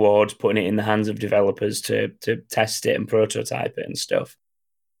console towards putting it in the hands of developers to test it and prototype it and stuff,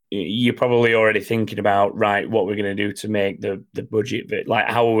 you're probably already thinking about, right, what we're going to do to make the budget bit. Like,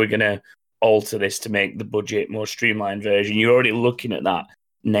 how are we going to alter this to make the budget more streamlined version? You're already looking at that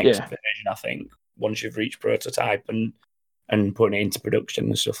next version, I think, once you've reached prototype and putting it into production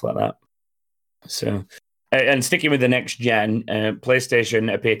and stuff like that. So, and sticking with the next gen,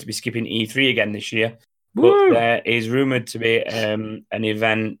 PlayStation appear to be skipping E3 again this year. But there is rumoured to be an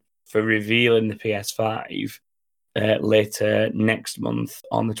event for revealing the PS5 later next month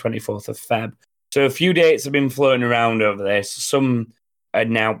on the 24th of Feb. So a few dates have been floating around over this. Some are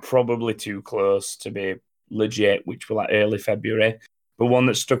now probably too close to be legit, which were like early February. But one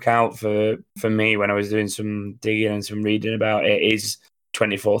that stuck out for me when I was doing some digging and some reading about it is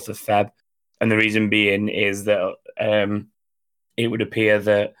 24th of Feb. And the reason being is that it would appear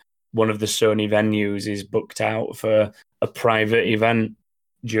that one of the Sony venues is booked out for a private event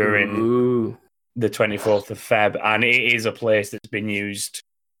during the 24th of Feb. And it is a place that's been used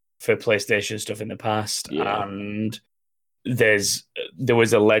for PlayStation stuff in the past. Yeah. And there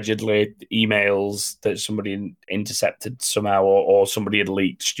was allegedly emails that somebody intercepted somehow, or somebody had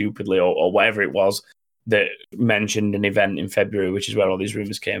leaked stupidly, or whatever it was, that mentioned an event in February, which is where all these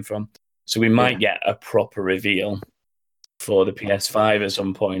rumors came from. So we might get a proper reveal for the PS5 at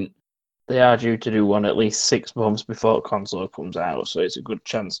some point. They are due to do one at least 6 months before console comes out, so it's a good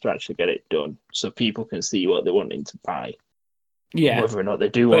chance to actually get it done, so people can see what they're wanting to buy. Yeah, whether or not they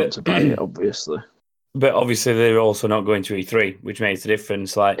do want to buy it, obviously. But obviously, they're also not going to E3, which makes a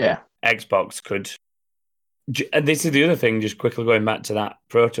difference. Like Xbox could. And this is the other thing. Just quickly going back to that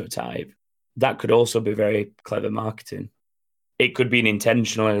prototype, that could also be very clever marketing. It could be an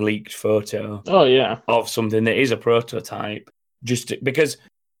intentionally leaked photo. Oh yeah, of something that is a prototype, because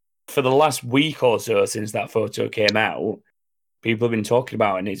for the last week or so since that photo came out, people have been talking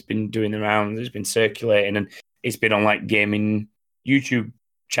about it, and it's been doing the rounds, it's been circulating, and it's been on like gaming YouTube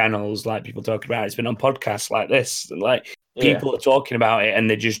channels, like people talking about it. It's been on podcasts like this, and like people are talking about it, and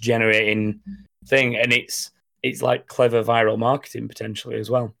they're just generating thing, and it's like clever viral marketing potentially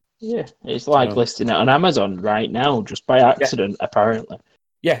as well. Yeah, it's like listing it on Amazon right now just by accident, apparently.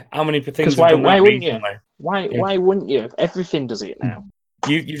 Yeah, how many things? Why wouldn't you? Why wouldn't you? Everything does it now.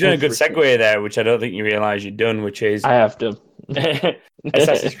 You've done a good segue there, which I don't think you realise you've done, which is I have done.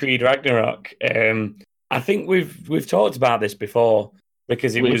 Assassin's Creed Ragnarok. I think we've talked about this before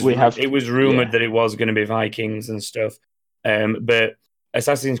because it was rumored that it was going to be Vikings and stuff. But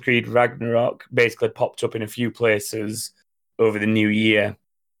Assassin's Creed Ragnarok basically popped up in a few places over the new year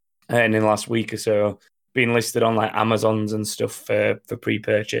and in the last week or so, being listed on like Amazons and stuff for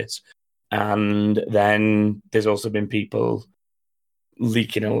pre-purchase. And then there's also been people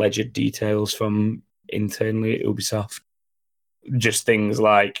leaking alleged details from internally at Ubisoft. Just things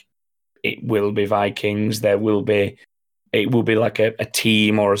like it will be Vikings, it will be like a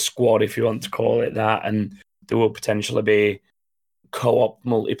team or a squad, if you want to call it that, and there will potentially be co-op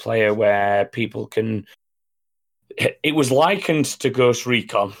multiplayer where people can. It was likened to Ghost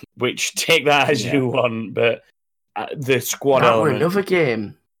Recon, which take that as you want, but the squad that element. Were another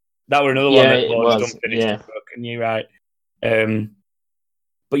game. That were another one that was unfinished. And you're right.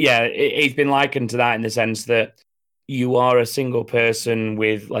 But yeah, it's been likened to that in the sense that you are a single person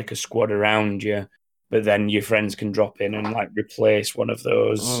with like a squad around you, but then your friends can drop in and like replace one of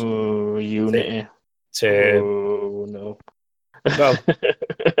those. Oh, Unity. Oh no. Well,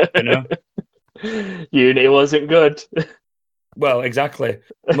 you know, Unity wasn't good. Well, exactly.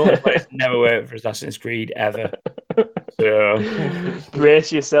 Multiplayer never worked for Assassin's Creed ever. So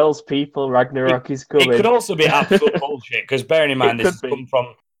brace yourselves, people. Ragnarok is coming. It could also be absolute bullshit because bearing in mind this has come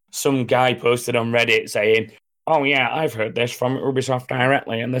from some guy posted on Reddit saying, "Oh yeah, I've heard this from Ubisoft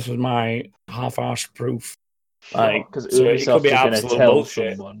directly, and this is my half-arsed proof." Like, because so Ubisoft it could be is going to absolute tell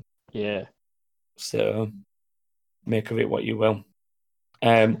bullshit. someone. Yeah. So make of it what you will.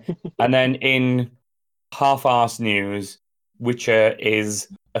 And then in half-arsed news, Witcher is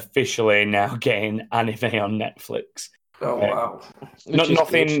officially now getting anime on Netflix. Oh wow!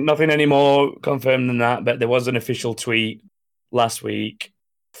 Nothing any more confirmed than that. But there was an official tweet last week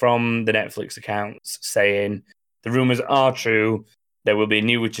from the Netflix accounts saying the rumors are true. There will be a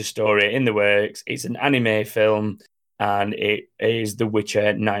new Witcher story in the works. It's an anime film, and it is The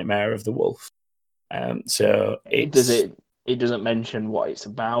Witcher: Nightmare of the Wolf. So it doesn't mention what it's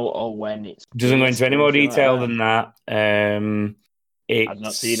about or when it's. Doesn't go into any more detail than that. I've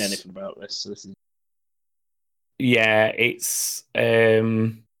not seen anything about this. So this is. Yeah, it's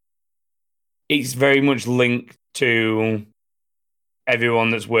very much linked to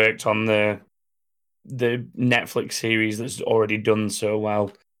everyone that's worked on the Netflix series that's already done so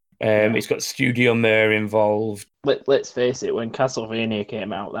well. It's got Studio Mir involved. Let's face it, when Castlevania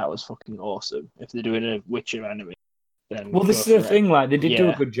came out, that was fucking awesome. If they're doing a Witcher anime, then well, this is the thing. Like they did do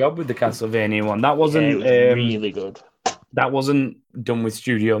a good job with the Castlevania one. That wasn't it was really good. That wasn't done with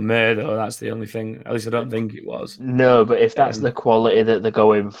Studio Mir, though. That's the only thing. At least I don't think it was. No, but if that's the quality that they're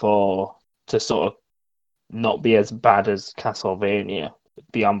going for to sort of not be as bad as Castlevania,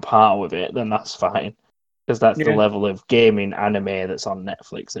 be on par with it, then that's fine. Because that's the level of gaming anime that's on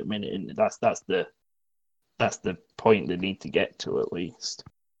Netflix at the minute. And that's the point they need to get to, at least.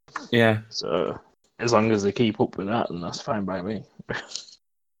 Yeah. So as long as they keep up with that, then that's fine by me.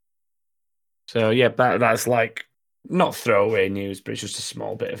 So yeah, that's like. Not throwaway news, but it's just a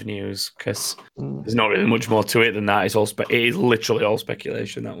small bit of news because there's not really much more to it than that. It is literally all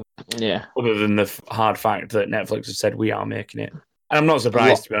speculation. That one, yeah. Other than the hard fact that Netflix has said we are making it, and I'm not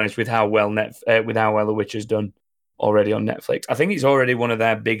surprised to be honest with how well The Witcher's done already on Netflix. I think it's already one of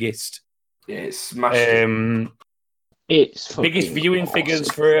their biggest. Yeah, it's smashed. It's biggest viewing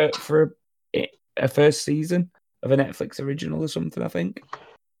figures for a first season of a Netflix original or something. I think.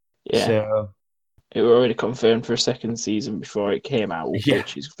 Yeah. So. It was already confirmed for a second season before it came out,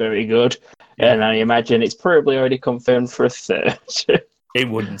 which is very good. And I imagine it's probably already confirmed for a third. It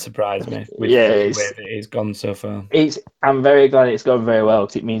wouldn't surprise me with Yeah, the way it's- that it's gone so far. I'm very glad it's gone very well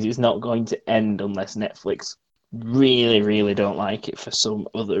because it means it's not going to end unless Netflix really, really don't like it for some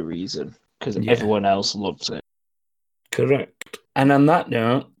other reason because Yeah. everyone else loves it. Correct. And on that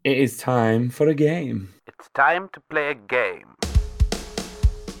note, it is time for a game. It's time to play a game.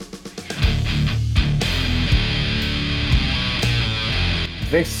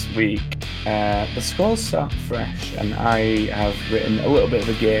 This week, the scores start fresh, and I have written a little bit of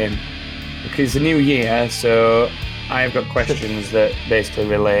a game because it's a new year, so I have got questions that basically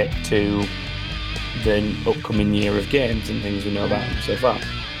relate to the upcoming year of games and things we know about them so far.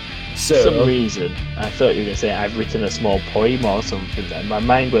 For So, some reason, I thought you were going to say I've written a small poem or something. Then my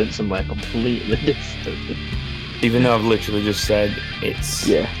mind went somewhere completely different. even though I've literally just said it's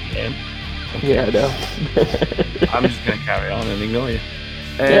Yeah, game, yeah, I know. I'm just going to carry on and ignore you.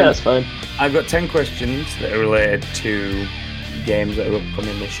 Yeah, that's fine. I've got 10 questions that are related to games that are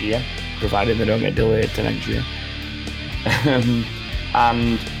upcoming this year, provided they don't get delayed to next year.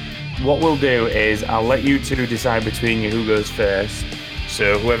 And what we'll do is I'll let you two decide between you who goes first.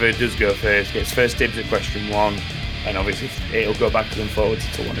 So whoever does go first gets first dibs at question 1, and obviously it'll go backwards and forwards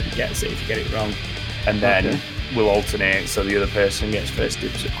until one of you gets it if you get it wrong. And then we'll alternate so the other person gets first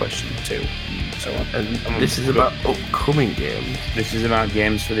dibs at question 2, and so on. And this is about upcoming games. This is about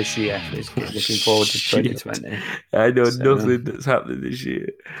games for this year. It's looking forward to 2020. I know So- nothing that's happening this year.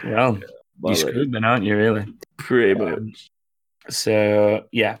 Well, you're screwed then, aren't you, really? Pretty much. So,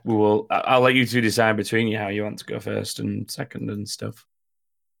 yeah, I'll let you two decide between you how you want to go first and second and stuff.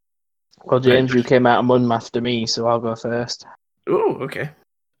 Well, James, you came out a month after me, so I'll go first. Oh, okay.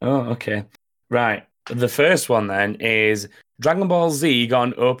 Oh, okay. Right. The first one then is Dragon Ball Z got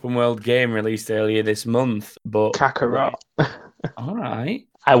an open world game released earlier this month, but... Kakarot. All right.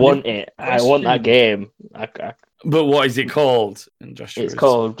 I want it. I want that game. But what is it called? And Joshua It's is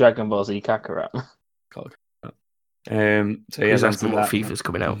called Dragon Ball Z Kakarot. called. So yeah, He's that's asking what that. FIFA's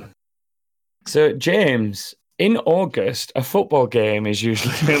coming out. So James, in August, a football game is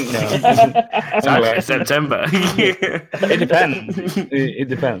usually no. It's actually September. It depends. It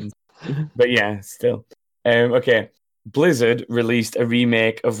depends. But yeah, still. Okay. Blizzard released a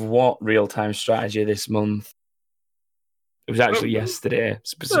remake of what real-time strategy this month? It was actually yesterday, I've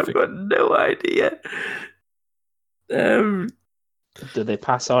specifically. got no idea. Do they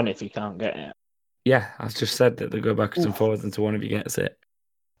pass on if you can't get it? Yeah, I've just said that they go backwards and Oof. forwards until one of you gets it.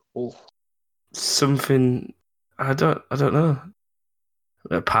 Ooh. Something I don't know.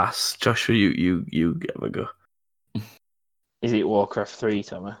 Pass. Joshua, you have a go. Is it Warcraft 3,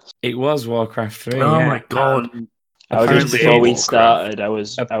 Thomas? It was Warcraft 3. Oh yeah. my God. Just Apparently- before we Warcraft. started,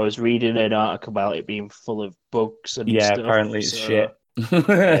 I was reading an article about it being full of bugs and Yeah, stuff. apparently it's so- shit.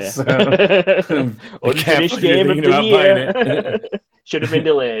 Yeah. So, careful Unfinished if you're game of thinking the about buying year. Should have been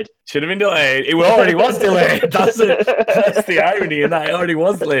delayed. should have been delayed. It already was delayed. That's the irony in that. It already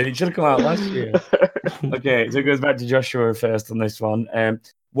was delayed. It should have come out last year. Okay, so it goes back to Joshua first on this one.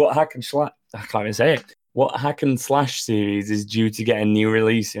 What hack and slash? I can't even say it. What hack and slash series is due to get a new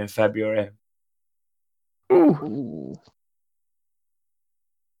release in February? Ooh. Ooh.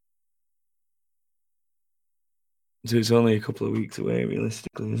 So it's only a couple of weeks away,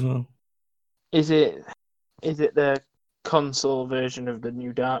 realistically, as well. Is it the console version of the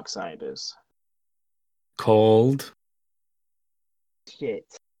new Darksiders? Called. Shit.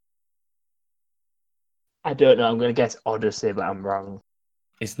 I don't know. I'm going to guess Odyssey, but I'm wrong.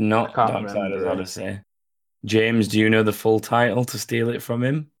 It's not I can't Darksiders remember. Odyssey. James, do you know the full title to steal it from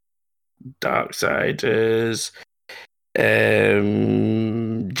him? Darksiders.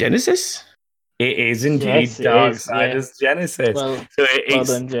 Genesis? It is indeed Yes, it is, Darksiders Genesis. Well, So well it's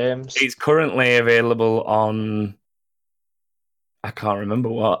done, James. it's currently available on. I can't remember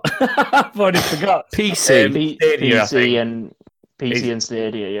what. I've already forgot. PC. Stadia, I think. PC and It's- and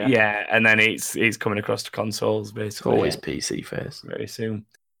Stadia, yeah. Yeah, and then it's coming across to consoles basically Always PC first. very soon.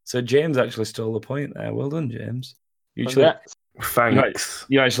 So James actually stole the point there. Well done, James. You actually, Congrats. Thanks.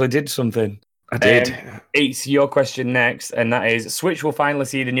 you actually did something. I did. It's your question next, and that is: Switch will finally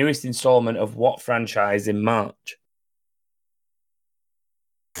see the newest installment of what franchise in March?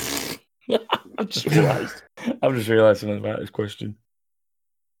 I've just realised something about this question.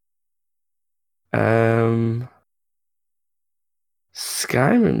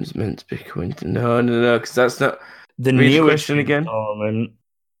 Skyrim's meant to be coming to no, because that's not. The Read the newest question again. installment.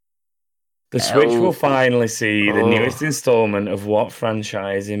 The Switch will finally see the Oh. newest installment of what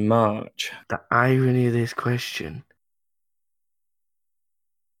franchise in March? The irony of this question.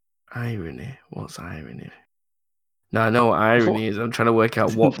 Irony. What's irony? No, I know what irony is. I'm trying to work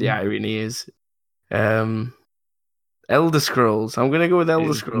out what the irony is. Elder Scrolls. I'm going to go with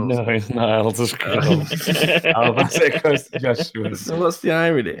Elder Scrolls. No, it's not Elder Scrolls. I'll pass it across to Joshua. So what's the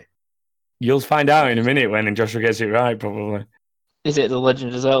irony? You'll find out in a minute when Joshua gets it right, probably. Is it The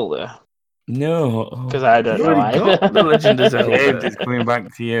Legend of Zelda? No. Because I don't You know. already got The Legend of Zelda. James, it's coming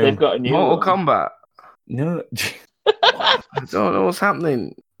back to you. They've got a new Mortal one. Kombat. No. I don't know what's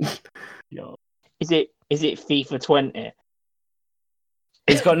happening. Is it FIFA 20?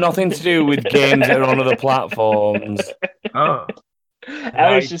 It's got nothing to do with games that are on other platforms. Oh.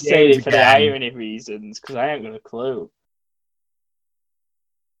 I was just saying it for the irony reasons, because I ain't got a clue.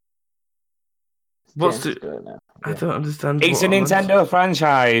 What's James the... going now. I don't understand. It's a what I'm Nintendo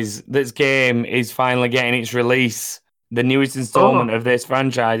franchise that's game is finally getting its release. The newest installment of this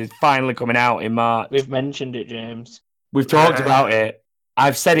franchise is finally coming out in March. We've mentioned it, James. We've talked about it.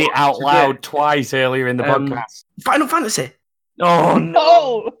 I've said it out loud twice earlier in the podcast. Final Fantasy. Oh,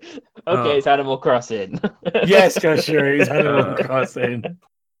 no. Okay, it's Animal Crossing. Yes, Joshua, it's Animal Crossing.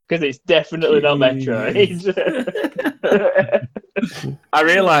 Because it's definitely not Metroid. I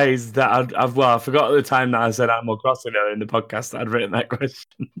realised that I forgot at the time that I said Animal Crossing earlier in the podcast that I'd written that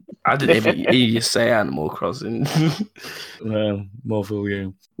question. I didn't even hear you say Animal Crossing. Well, more for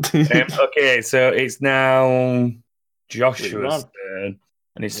you. Okay, so it's now Joshua's turn,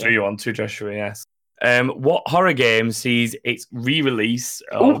 and it's 3-1 to Joshua, yes. What horror game sees its re-release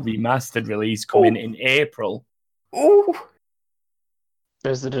or remastered release coming in April? Ooh.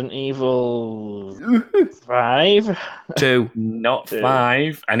 Resident Evil 5? 2. Not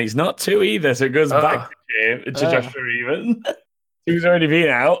 5, and it's not 2 either, so it goes back to Joshua even. 2's already been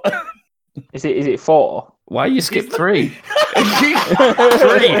out. Is it 4? Why you skip 3? 3.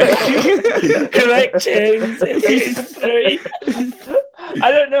 Correct, James. It's 3. I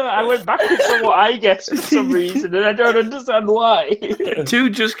don't know. I went backwards from what I guessed for some reason, and I don't understand why. 2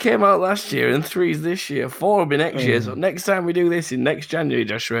 just came out last year, and 3's this year. 4 will be next year. So next time we do this in next January,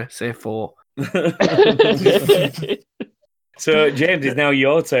 Joshua, say 4. So, James, it's now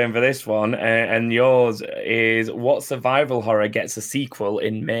your turn for this one, and yours is what survival horror gets a sequel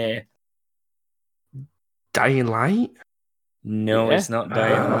in May? Dying Light? No, Yeah. it's not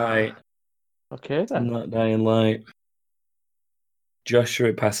Dying Light. Okay, then. Not Dying Light. Joshua,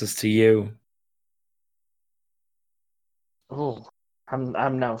 it passes to you. Oh,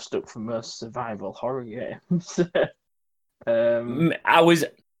 I'm now stuck for most survival horror games.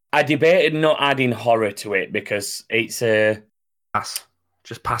 I debated not adding horror to it because it's Pass.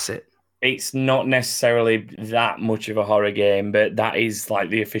 Just pass it. it's not necessarily that much of a horror game, but that is like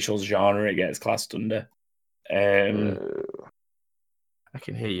the official genre it gets classed under. I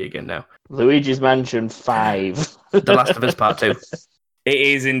can hear you again now. Luigi's Mansion 5. The Last of Us Part 2. It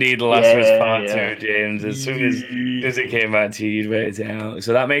is indeed The Last of Us Part Yeah. 2, James. As soon as it came back to you, you'd worked it out.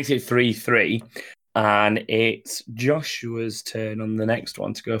 So that makes it 3-3. And it's Joshua's turn on the next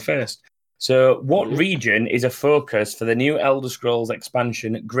one to go first. So what region is a focus for the new Elder Scrolls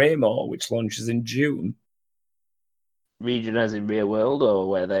expansion, Greymoor, which launches in June? Region as in real world or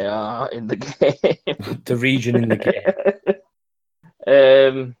where they are in the game? The region in the game.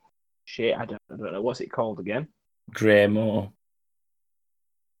 Shit, I don't know. What's it called again? Greymoor.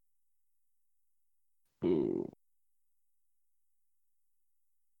 Ooh.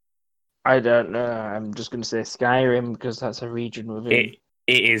 I don't know. I'm just going to say Skyrim because that's a region within.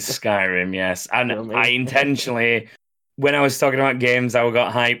 It is Skyrim, yes. And You know what I I mean? intentionally, when I was talking about games I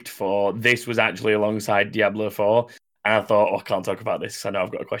got hyped for, this was actually alongside Diablo 4. And I thought, I can't talk about this because I know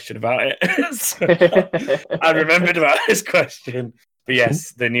I've got a question about it. So I remembered about this question. But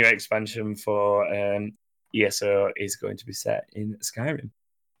yes, the new expansion for ESO is going to be set in Skyrim.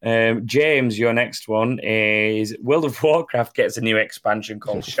 James, your next one is World of Warcraft gets a new expansion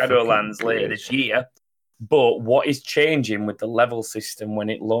called Shadowlands later this year. But what is changing with the level system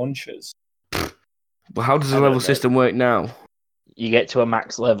when it launches? Well, how does the level system work now? You get to a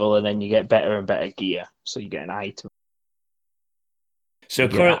max level and then you get better and better gear. So you get an item. So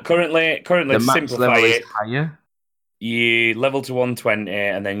Yeah. currently The to max simplify level is it, higher. you level to 120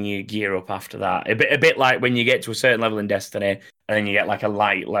 and then you gear up after that. A bit like when you get to a certain level in Destiny and then you get like a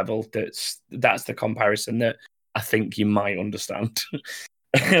light level. That's the comparison that I think you might understand.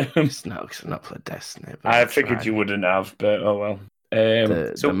 It's not because I've not played Destiny. But I I'll figured try. you wouldn't have, but oh well.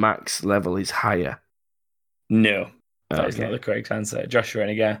 The max level is higher. No, that is Okay. not the correct answer. Joshua,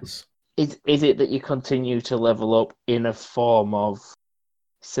 any guess? Is it that you continue to level up in a form of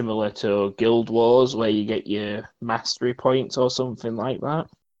similar to Guild Wars where you get your mastery points or something like that?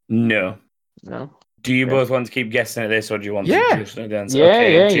 No. No? Do you Okay. both want to keep guessing at this, or do you want Yeah. to just know the answer? Yeah,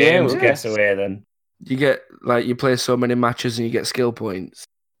 okay, yeah, James, we'll guess guess. away then. You get you play so many matches and you get skill points.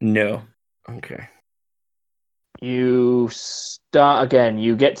 No. Okay. You start again.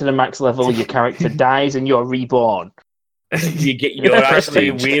 You get to the max level. Your character dies, and you're reborn. You're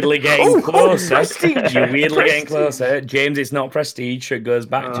actually Prestige. weirdly getting closer. Prestige. You're weirdly getting Prestige. closer. James, it's not prestige, so it goes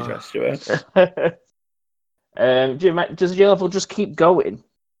back to Joshua. Does your level just keep going?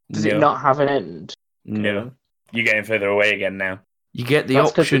 Does it No. not have an end? No. You're getting further away again now. You get the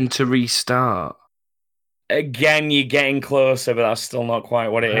That's 'cause option to restart. Again, you're getting closer, but that's still not quite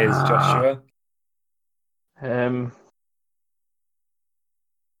what it is, Joshua.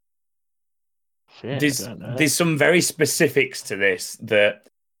 Shit, There's some very specifics to this that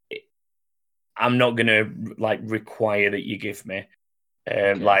I'm not gonna require that you give me.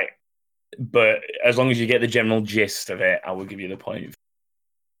 But as long as you get the general gist of it, I will give you the point, and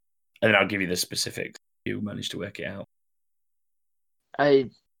then I'll give you the specifics. If you manage to work it out. I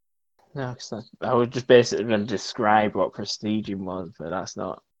was just basically going to describe what prestiging was, but that's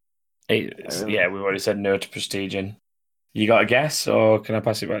not. Yeah, we've already said no to prestiging. You got a guess, or can I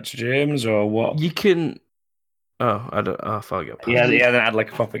pass it back to James, or what? You can. Oh, I don't. Oh, I thought I got. Yeah, they hadn't had a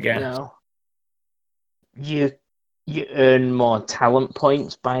proper guess. No. You earn more talent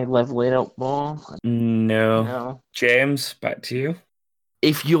points by leveling up more. No. James, back to you.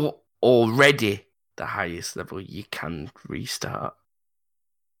 If you're already the highest level, you can restart.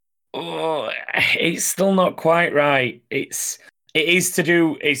 Oh, it's still not quite right. It's to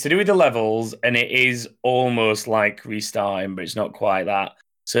do with the levels, and it is almost like restarting, but it's not quite that.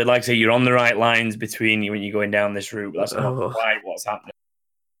 So, like I say, you're on the right lines between you when you're going down this route. But that's not quite what's happening.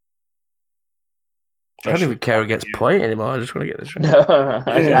 I don't even care who gets a point anymore. I just want to get this right. No,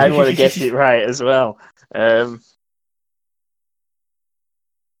 I want to get it right as well.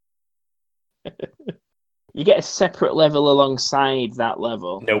 You get a separate level alongside that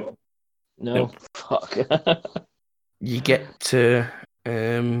level. Nope. No. Nope. Fuck. You get to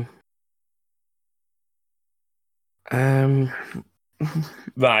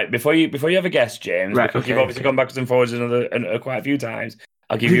Right, before you have a guess, James, right, because you've obviously gone backwards and forwards quite a few times,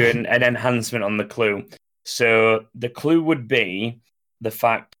 I'll give you an enhancement on the clue. So the clue would be the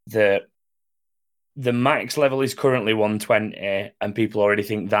fact that the max level is currently 120, and people already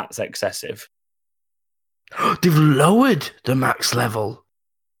think that's excessive. They've lowered the max level.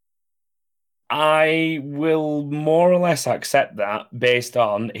 I will more or less accept that based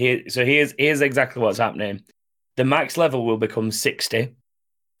on here. So here's exactly what's happening. The max level will become 60.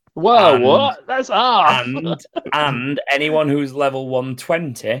 Whoa, what? That's half. And anyone who's level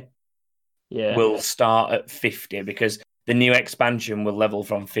 120 will start at 50 because the new expansion will level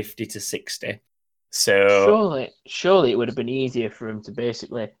from 50 to 60. So surely it would have been easier for him to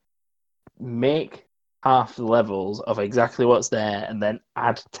basically make half the levels of exactly what's there and then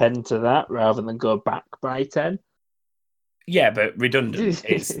add 10 to that rather than go back by 10. Yeah, but redundant.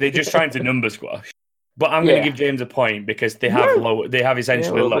 They're just trying to number squash. But I'm going to give James a point because they have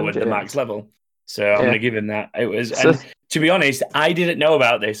essentially lowered the max level. So I'm going to give him that. And to be honest, I didn't know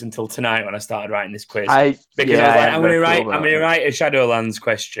about this until tonight when I started writing this quiz. I was like, I'm going to write a Shadowlands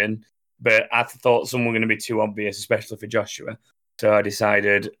question, but I thought some were going to be too obvious, especially for Joshua. So I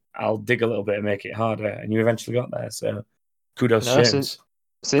decided I'll dig a little bit and make it harder, and you eventually got there. So kudos, James.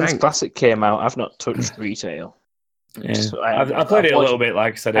 Since Classic came out, I've not touched retail. Yeah. So I played it a little bit,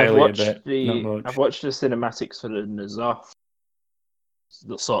 like I said earlier, but not much. I've watched the cinematics for the N'Zoth,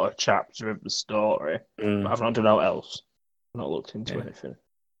 the sort of chapter of the story, but I've not done anything else. I've not looked into anything.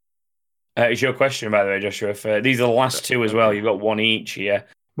 It's your question, by the way, Joshua. These are the last two as well. You've got one each here.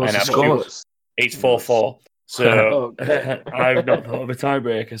 What's the score? It's 4-4. So I've not thought of a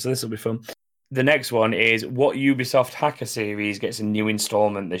tiebreaker, so this will be fun. The next one is what Ubisoft hacker series gets a new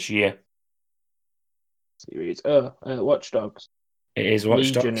installment this year? Series. Watch Dogs. It is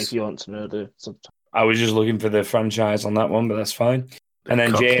Watch Dogs. Legion, if you want to know the subtitle. I was just looking for the franchise on that one, but that's fine. And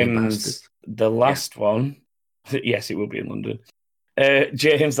then James, the last one. Yes, it will be in London.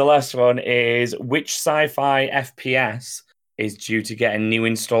 James, the last one is which sci-fi FPS is due to get a new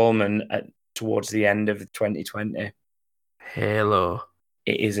installment towards the end of 2020? Halo.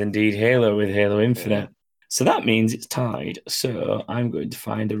 It is indeed Halo with Halo Infinite. So that means it's tied. So I'm going to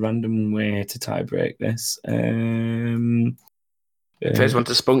find a random way to tie break this. First one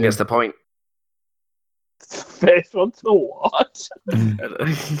to Spunk gets the point. First one to what?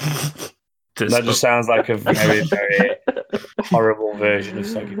 That just sounds like a very, very horrible version of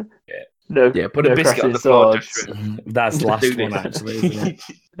something. Put a biscuit on the floor. That's the last one, actually, isn't it?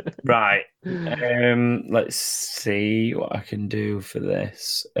 Right. Let's see what I can do for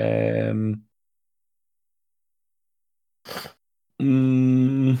this.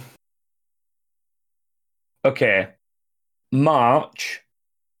 Okay. March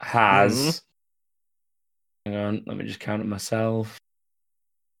has... Hang on, let me just count it myself.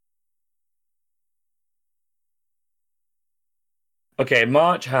 Okay,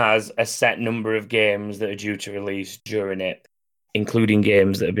 March has a set number of games that are due to release during it, including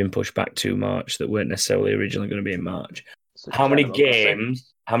games that have been pushed back to March that weren't necessarily originally going to be in March. How many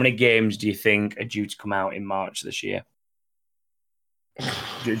games do you think are due to come out in March this year?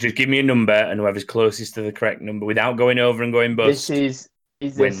 Just give me a number, and whoever's closest to the correct number, without going over and going bust. Is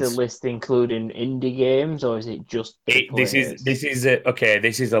this a list including indie games, or is it just This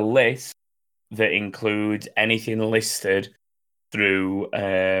is a list that includes anything listed through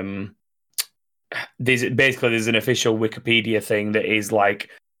there's an official Wikipedia thing that is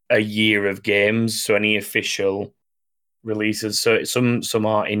like a year of games, so any official releases. So some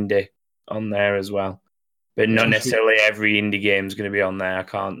are indie on there as well, but not necessarily every indie game is going to be on there. I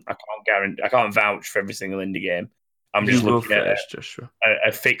can't guarantee. I can't vouch for every single indie game. I'm just looking at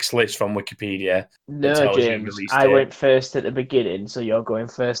a fixed list from Wikipedia. No, James, I went first at the beginning, so you're going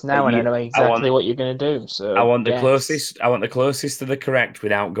first now, and I know exactly what you're going to do. So I want the closest. I want the closest to the correct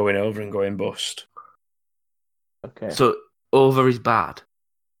without going over and going bust. Okay. So over is bad.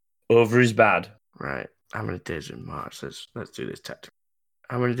 Over is bad. Right. How many days in March? Let's do this tactic.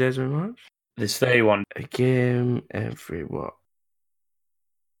 How many days in March? There's 31. A game every what?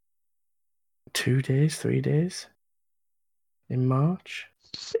 2 days, 3 days in March?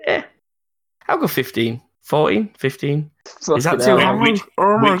 Yeah. I'll go 15. 14? 15? Is that too long?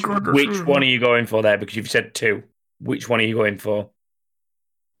 Which one are you going for there? Because you've said 2. Which one are you going for?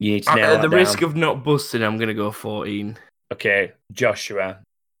 You need to nail At the that risk down. of not busting, I'm going to go 14. Okay, Joshua,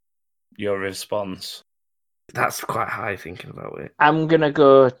 your response. That's quite high thinking about it. I'm going to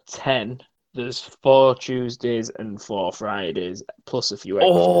go 10. There's 4 Tuesdays and 4 Fridays, plus a few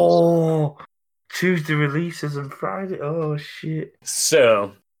extras. Oh, Tuesday releases and Friday. Oh, shit.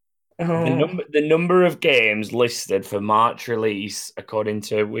 So, the number of games listed for March release, according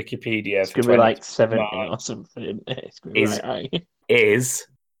to Wikipedia, it's going to be like 70 or something. It's going to be right high. Is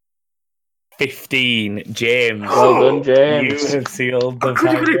 15. James. Well done, James. You have sealed the could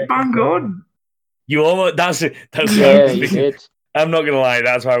have got it bang on. You almost. That's yeah, you did. I'm not going to lie,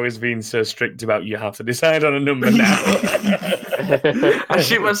 that's why I was being so strict about you have to decide on a number now. I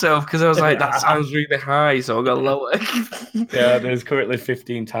shit myself because I was like, that sounds really high, so I got lower. Yeah, there's currently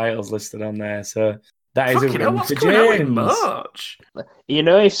 15 titles listed on there, so that is a win for James. March. You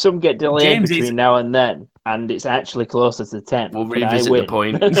know, if some get delayed between now and then, and it's actually closer to 10, we'll revisit the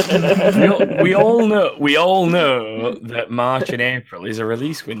point. we all know that March and April is a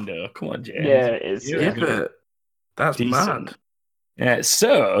release window. Come on, James. Yeah, it is. Yeah, but that's decent. Mad. Yeah,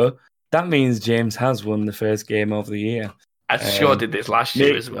 so that means James has won the first game of the year. I sure did this last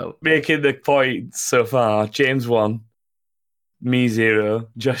year as well. Making the point so far, James 1, me 0,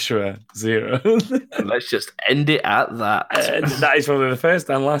 Joshua 0. And let's just end it at that. That is probably the first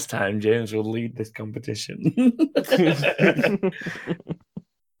and last time James will lead this competition.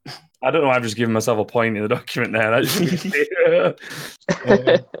 I don't know why I've just given myself a point in the document there. That should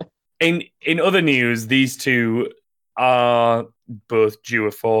be in other news, these two are both due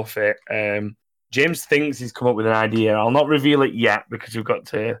a forfeit. James thinks he's come up with an idea. I'll not reveal it yet because we've got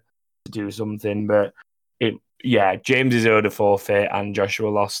to do something. But James is owed a forfeit and Joshua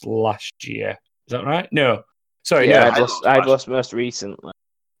lost last year. Is that right? No. Sorry, yeah, no. I'd lost most recently.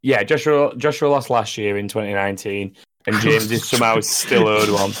 Yeah, Joshua lost last year in 2019, and James is somehow still owed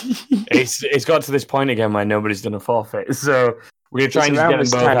one. It's got to this point again where nobody's done a forfeit. So we're going to try and just get them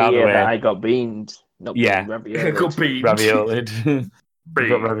both out of the way. I got beaned. Yeah. Ravioled.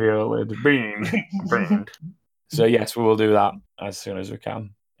 Beaned. So yes, we will do that as soon as we can.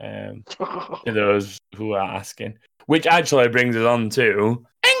 To those who are asking. Which actually brings us on to...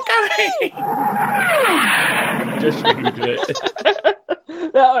 Just it.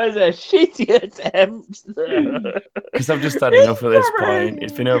 That was a shitty attempt. Because I've just had enough at this point.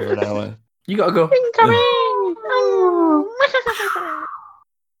 It's been over an hour. You gotta go.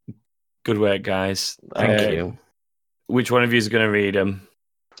 Good work, guys. Thank you. Which one of you is going to read them?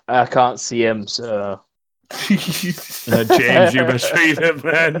 I can't see him, so... James, you must read them,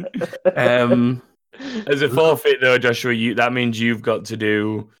 man. As a forfeit, though, Joshua, that means you've got to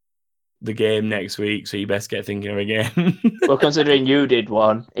do the game next week, so you best get thinking of a game. Well, considering you did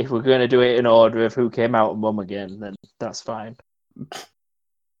one, if we're going to do it in order of who came out and mum again, then that's fine.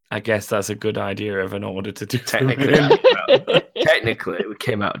 I guess that's a good idea of an order to do. Technically, we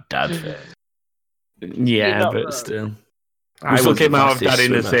came out of Dad first. Yeah, but still. We still came out of Dad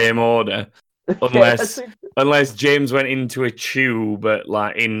in the same order. Unless James went into a tube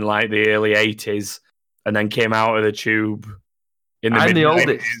in the early 80s and then came out of the tube in the I'm the mid-90s.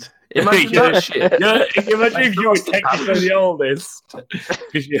 oldest. Imagine that shit. Yeah, imagine if you were technically the oldest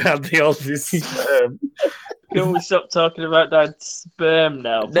because you had the oldest sperm. Can we stop talking about Dad's sperm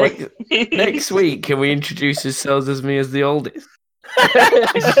now? Next week, can we introduce ourselves as me as the oldest? I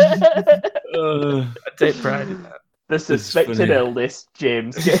take pride in that. The suspected eldest,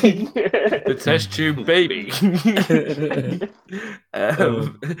 James King. The test tube baby.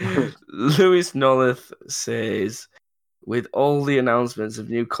 Lewis Noleth says, with all the announcements of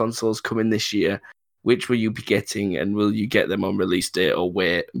new consoles coming this year, which will you be getting, and will you get them on release date or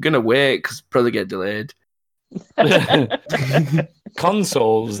wait? I'm going to wait because probably get delayed.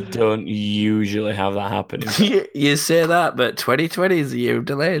 Consoles don't usually have that happening. You say that, but 2020 is the year of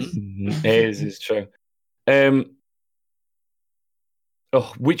delays. It's true.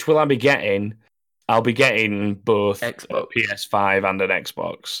 Which will I be getting? I'll be getting both Xbox. PS5 and an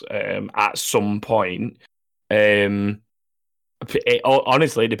Xbox at some point.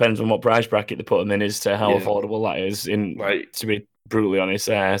 Honestly, it depends on what price bracket they put them in as to how affordable that is. To be brutally honest,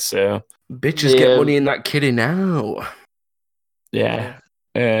 there. So bitches get money in that kitty now. Yeah.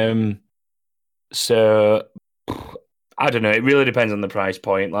 So I don't know. It really depends on the price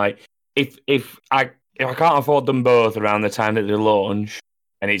point. Like if I can't afford them both around the time that they launch,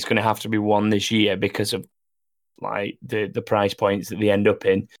 and it's going to have to be one this year because of like the price points that they end up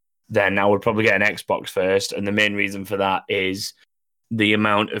in, then I would probably get an Xbox first. And the main reason for that is the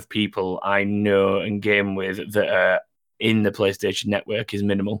amount of people I know and game with that are in the PlayStation Network is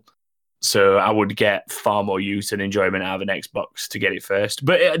minimal. So I would get far more use and enjoyment out of an Xbox to get it first.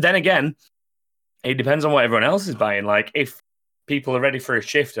 But then again, it depends on what everyone else is buying. Like if people are ready for a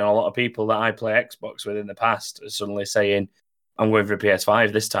shift, and a lot of people that I play Xbox with in the past are suddenly saying, I'm going for a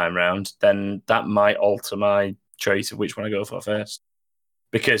PS5 this time round, then that might alter my choice of which one I go for first.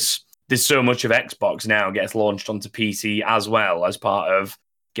 Because there's so much of Xbox now gets launched onto PC as well as part of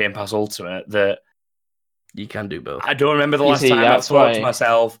Game Pass Ultimate that you can do both. I don't remember the last time I thought to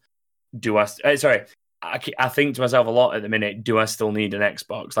myself, I think to myself a lot at the minute, do I still need an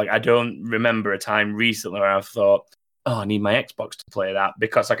Xbox? Like, I don't remember a time recently where I've thought, I need my Xbox to play that,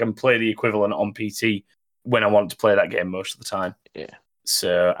 because I can play the equivalent on PC when I want to play that game most of the time. Yeah.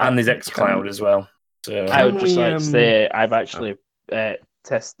 So, and there's xCloud as well. So I would just like to say I've actually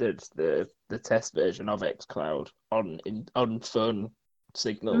tested the test version of xCloud on phone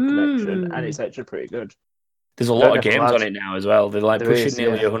signal connection, and it's actually pretty good. There's a lot of games on it now as well. They're like pushing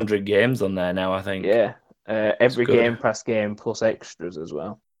nearly 100 games on there now, I think. Yeah. Every Game Pass game plus extras as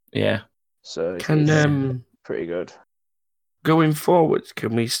well. Yeah. So it's pretty good. Going forward,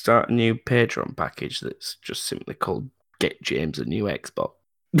 can we start a new Patreon package that's just simply called Get James a New Xbox?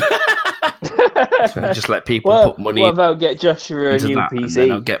 So just let people put money. What about Get Joshua a new PC?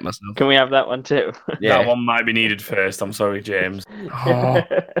 Then I'll get myself. Can we have that one too? Yeah. That one might be needed first. I'm sorry, James.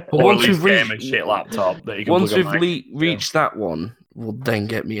 Once we've reached a shit laptop that you can once we've reached that one, we'll then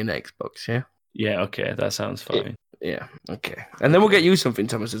get me an Xbox. Yeah. Yeah. Okay, that sounds fine. Yeah. Okay, and then we'll get you something,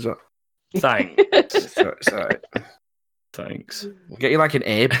 Thomas, as well. Thanks. Sorry. Thanks. We'll get you like an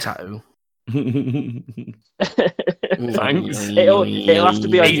Abe tattoo. Thanks. It'll have to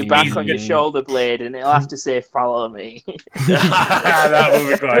be on your back, on your shoulder blade, and it'll have to say "Follow me." That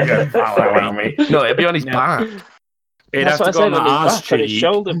would be quite good. Follow me. No, it'll be on his back. It'd have to go on my arse cheek.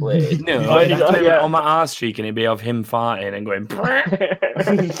 Shoulder blade. No, on my arse cheek, and it'd be of him farting and going.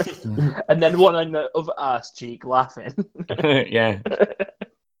 And then one on the other arse cheek laughing. Yeah.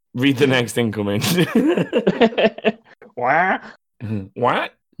 Read the next incoming. What?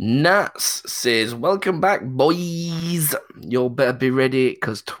 Nats says, welcome back, boys. You'll better be ready,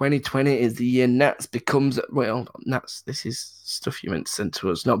 because 2020 is the year Nats becomes... Well, Nats, this is stuff you meant to send to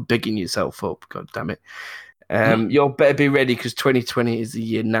us, not bigging yourself up, god damn it. You'll better be ready, because 2020 is the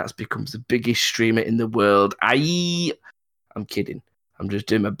year Nats becomes the biggest streamer in the world. I'm kidding. I'm just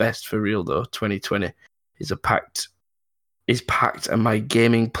doing my best for real, though. 2020 is packed, and my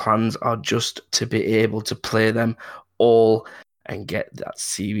gaming plans are just to be able to play them all and get that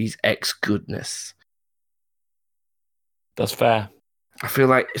Series X goodness. That's fair. I feel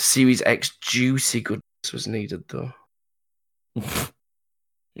like Series X juicy goodness was needed, though.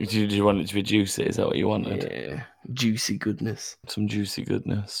 Did you want it to be juicy? Is that what you wanted? Yeah, juicy goodness. Some juicy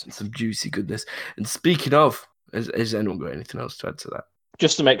goodness. And speaking of, has anyone got anything else to add to that?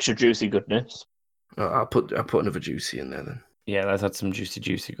 Just some extra juicy goodness. I'll put another juicy in there then. Yeah, let's add some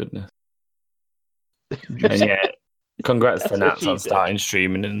juicy goodness. And yeah, congrats for Nats on starting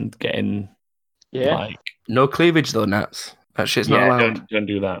streaming and getting no cleavage though, Nats. That shit's not allowed. Don't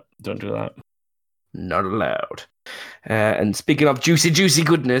do that. Don't do that. Not allowed. And speaking of juicy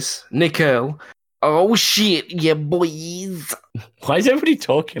goodness, Nick Earl Oh shit, yeah, boys. Why is everybody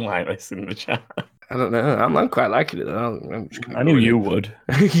talking like this in the chat? I don't know. I'm quite liking it. I knew you would.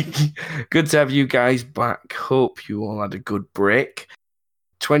 Good to have you guys back. Hope you all had a good break.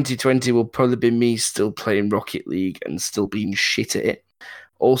 2020 will probably be me still playing Rocket League and still being shit at it.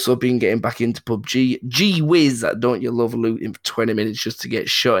 Also been getting back into PUBG. Gee whiz, don't you love looting for 20 minutes just to get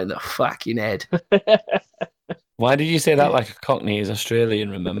shot in the fucking head? Why did you say that like a Cockney is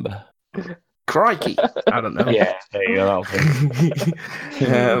Australian, remember? Crikey. I don't know. Yeah, there you go.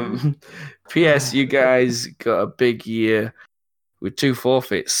 P.S. You guys got a big year with 2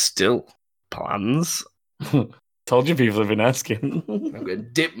 forfeits still. Plans? Told you people have been asking. I'm going to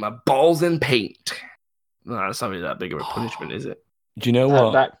dip my balls in paint. No, that's not really that big of a punishment, is it? Do you know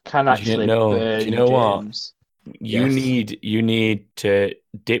what? That can actually burn Do you know James. What? You need to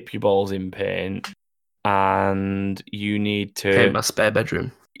dip your balls in paint, and you need to paint my spare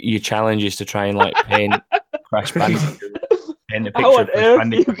bedroom. Your challenge is to try and like paint Crash Bandicoot. Paint a picture How on of Crash earth are you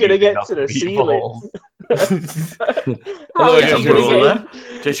Bandicoot going to get off to the people. ceiling? Although Get a ruler.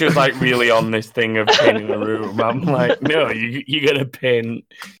 she was like really on this thing of painting the room. I'm like, no, you're gonna paint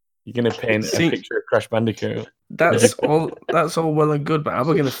a picture of Crash Bandicoot. That's all well and good, but how are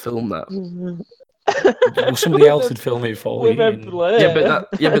we going to film that? Well, somebody else would film it for you.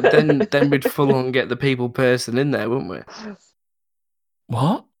 Yeah, but then we'd full on get the people person in there, wouldn't we?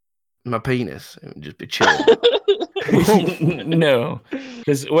 What? My penis. It would just be chill. No,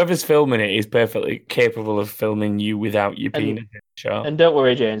 because whoever's filming it is perfectly capable of filming you without your penis in the shot. And don't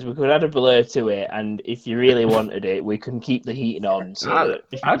worry, James, we could add a blur to it, and if you really wanted it, we can keep the heating on. So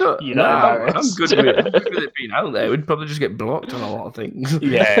I don't. You're I'm not good embarrassed. with it being out there. We'd probably just get blocked on a lot of things.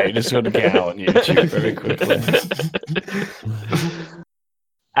 Yeah, you just want to get out on YouTube very quickly.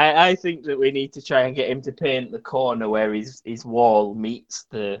 I think that we need to try and get him to paint the corner where his wall meets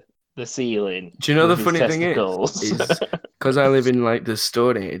the ceiling. Do you know the funny thing is because I live in like the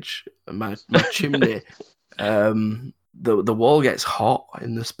Stone Age, my chimney, the wall gets hot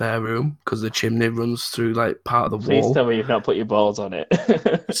in the spare room because the chimney runs through like part of the wall. Please tell me you've not put your balls on it.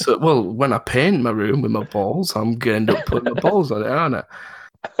 So, well, when I paint my room with my balls, I'm going to end up putting my balls on it, aren't I?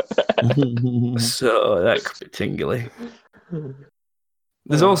 So that could be tingly.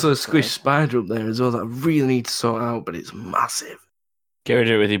 There's also a squish spider up there as well that I really need to sort out, but it's massive. Get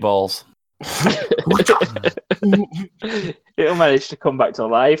rid of it with your balls. It'll manage to come back to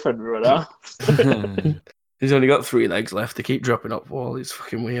life and run off. He's only got 3 legs left. They keep dropping off wall. It's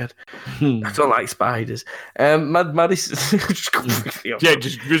fucking weird. I don't like spiders. Mad Madison. Yeah,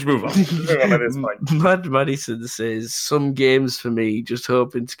 just move on. Mad Madison says some games for me. Just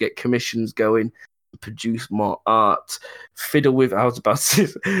hoping to get commissions going, produce more art, fiddle with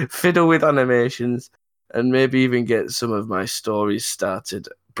animations, and maybe even get some of my stories started.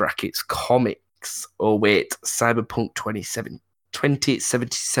 Brackets comics. Oh wait, Cyberpunk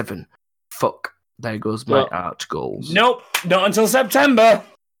 2077. Fuck. There goes my art goals. Nope, not until September.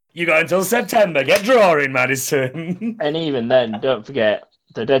 You got until September. Get drawing, Madison. And even then, don't forget,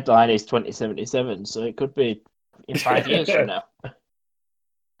 the deadline is 2077, so it could be in 5 years from now.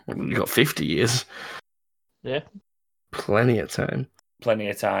 You got 50 years. Yeah. Plenty of time.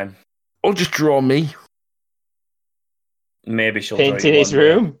 Or just draw me. Maybe she'll paint in his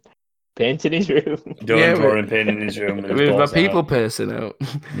room. Paint in his room. Don't draw and paint in his room. With my people person out.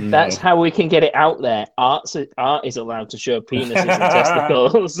 That's how we can get it out there. Art is allowed to show penises and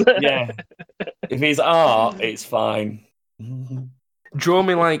testicles. Yeah. If it's art, it's fine. Draw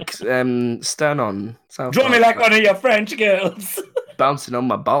me like Stan on South Draw Park, me like one of your French girls. Bouncing on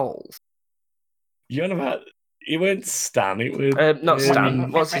my balls. You know about... It weren't Stan, it was... not Stan.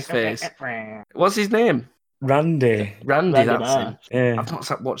 What's his face? What's his name? Randy, that's him. Yeah. I've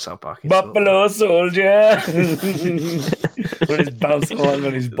not watched South Park. Buffalo Soldier. When he's bouncing along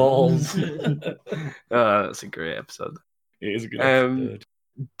on his balls. Oh, that's a great episode. It is a good episode.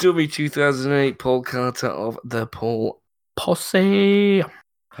 Dummy 2008, Paul Carter of the Paul Posse.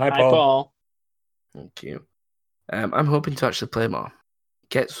 Hi, Paul. Thank you. I'm hoping to actually play more.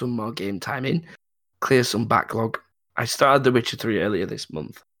 Get some more game time in. Clear some backlog. I started The Witcher 3 earlier this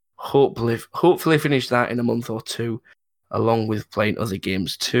month. Hopefully finish that in a month or two, along with playing other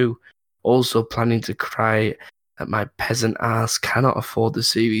games too. Also planning to cry at my peasant ass cannot afford the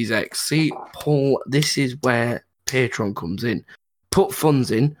Series X. See, Paul, this is where Patreon comes in. Put funds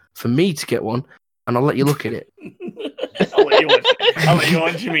in for me to get one, and I'll let you look at it. I'll let you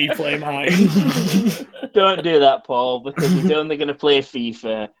watch me play mine. Don't do that, Paul, because he's only going to play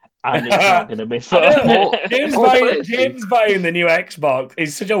FIFA and it's not going to be fun. James buying the new Xbox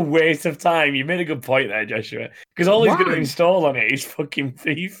is such a waste of time. You made a good point there, Joshua. Because all he's going to install on it is fucking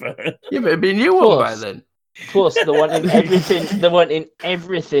FIFA. Yeah, but it'd be a new one by then. Plus, they're wanting everything. They're wanting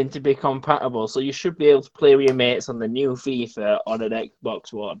everything to be compatible, so you should be able to play with your mates on the new FIFA on an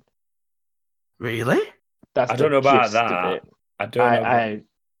Xbox One. Really? I don't know about that. I don't know.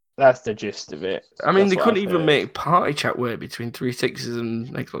 That's the gist of it. I mean, they couldn't even make party chat work between 360s and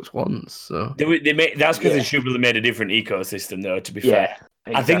Xbox Ones. So that's because they should have made a different ecosystem, though. To be fair,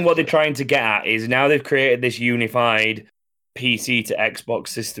 exactly. I think what they're trying to get at is now they've created this unified PC to Xbox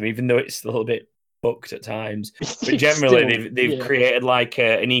system, even though it's a little bit fucked at times. But generally, they've created like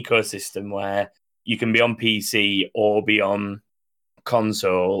an ecosystem where you can be on PC or be on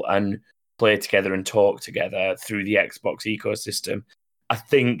console and play together and talk together through the Xbox ecosystem. I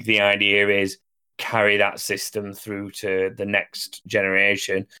think the idea is carry that system through to the next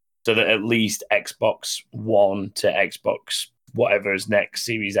generation so that at least Xbox One to Xbox whatever is next,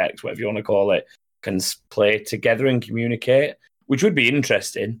 Series X, whatever you want to call it, can play together and communicate, which would be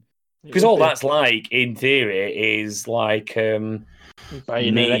interesting. Because all that's like, in theory, is like me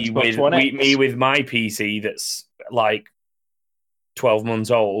with my PC that's like 12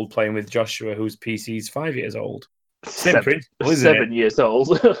 months old playing with Joshua, whose PC's 5 years old. Same principle, isn't 7 years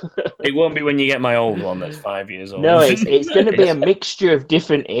old. It won't be when you get my old one that's 5 years old. No, it's going to be a mixture of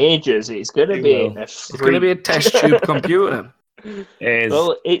different ages. It's going to be it's going to be a test tube computer.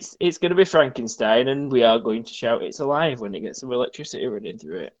 Well, it's going to be Frankenstein, and we are going to shout "It's alive" when it gets some electricity running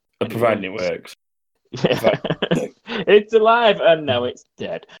through it. Providing it works. It's alive, and now it's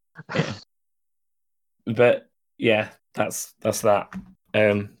dead. Yeah. But yeah, that's that.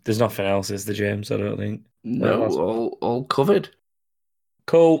 There's nothing else, is there, James? I don't think. No, all covered.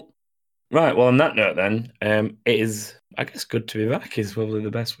 Cool. Right, well, on that note then, it is, I guess, good to be back is probably the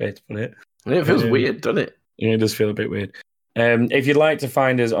best way to put it. It feels weird, doesn't it? Yeah, it does feel a bit weird. If you'd like to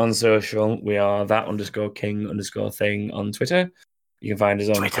find us on social, we are that_king_thing on Twitter. You can find us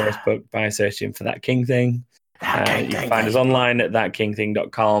on Facebook by searching for That King Thing. You can find us online at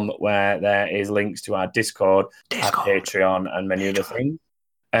thatkingthing.com, where there is links to our Discord, our Patreon, and many other things.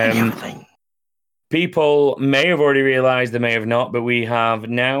 People may have already realised, they may have not, but we have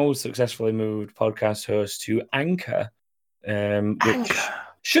now successfully moved podcast hosts to Anchor, which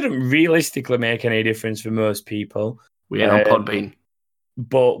shouldn't realistically make any difference for most people. We ain't on Podbean.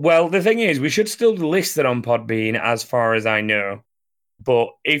 But, well, the thing is, we should still be listed on Podbean as far as I know.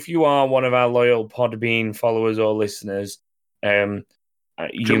 But if you are one of our loyal Podbean followers or listeners, you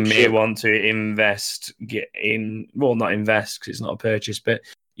may want to not invest because it's not a purchase, but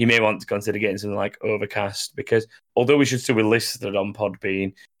you may want to consider getting something like Overcast, because although we should still be listed on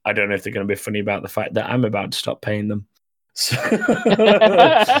Podbean, I don't know if they're going to be funny about the fact that I'm about to stop paying them. So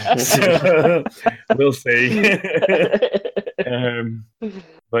we'll see.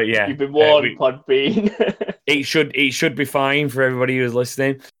 But yeah, you've been warned, Podbean. It should be fine for everybody who's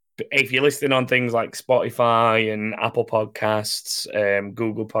listening. But if you're listening on things like Spotify and Apple Podcasts,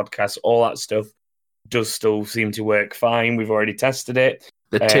 Google Podcasts, all that stuff does still seem to work fine. We've already tested it.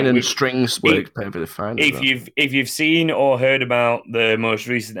 The tin and strings work perfectly fine. If you've seen or heard about the most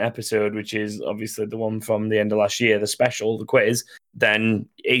recent episode, which is obviously the one from the end of last year, the special, the quiz, then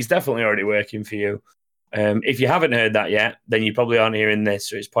it's definitely already working for you. If you haven't heard that yet, then you probably aren't hearing this,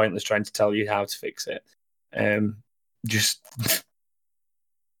 so it's pointless trying to tell you how to fix it.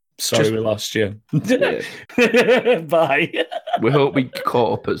 We lost you. Bye. We hope we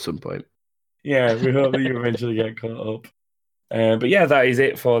caught up at some point. Yeah, we hope that you eventually get caught up. But yeah, that is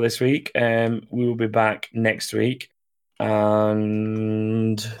it for this week. We will be back next week.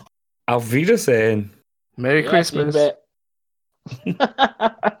 And Auf Wiedersehen. Merry Christmas.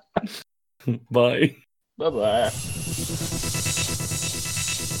 Bye. Bye-bye.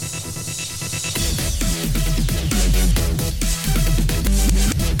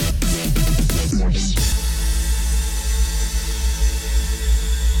 Yes.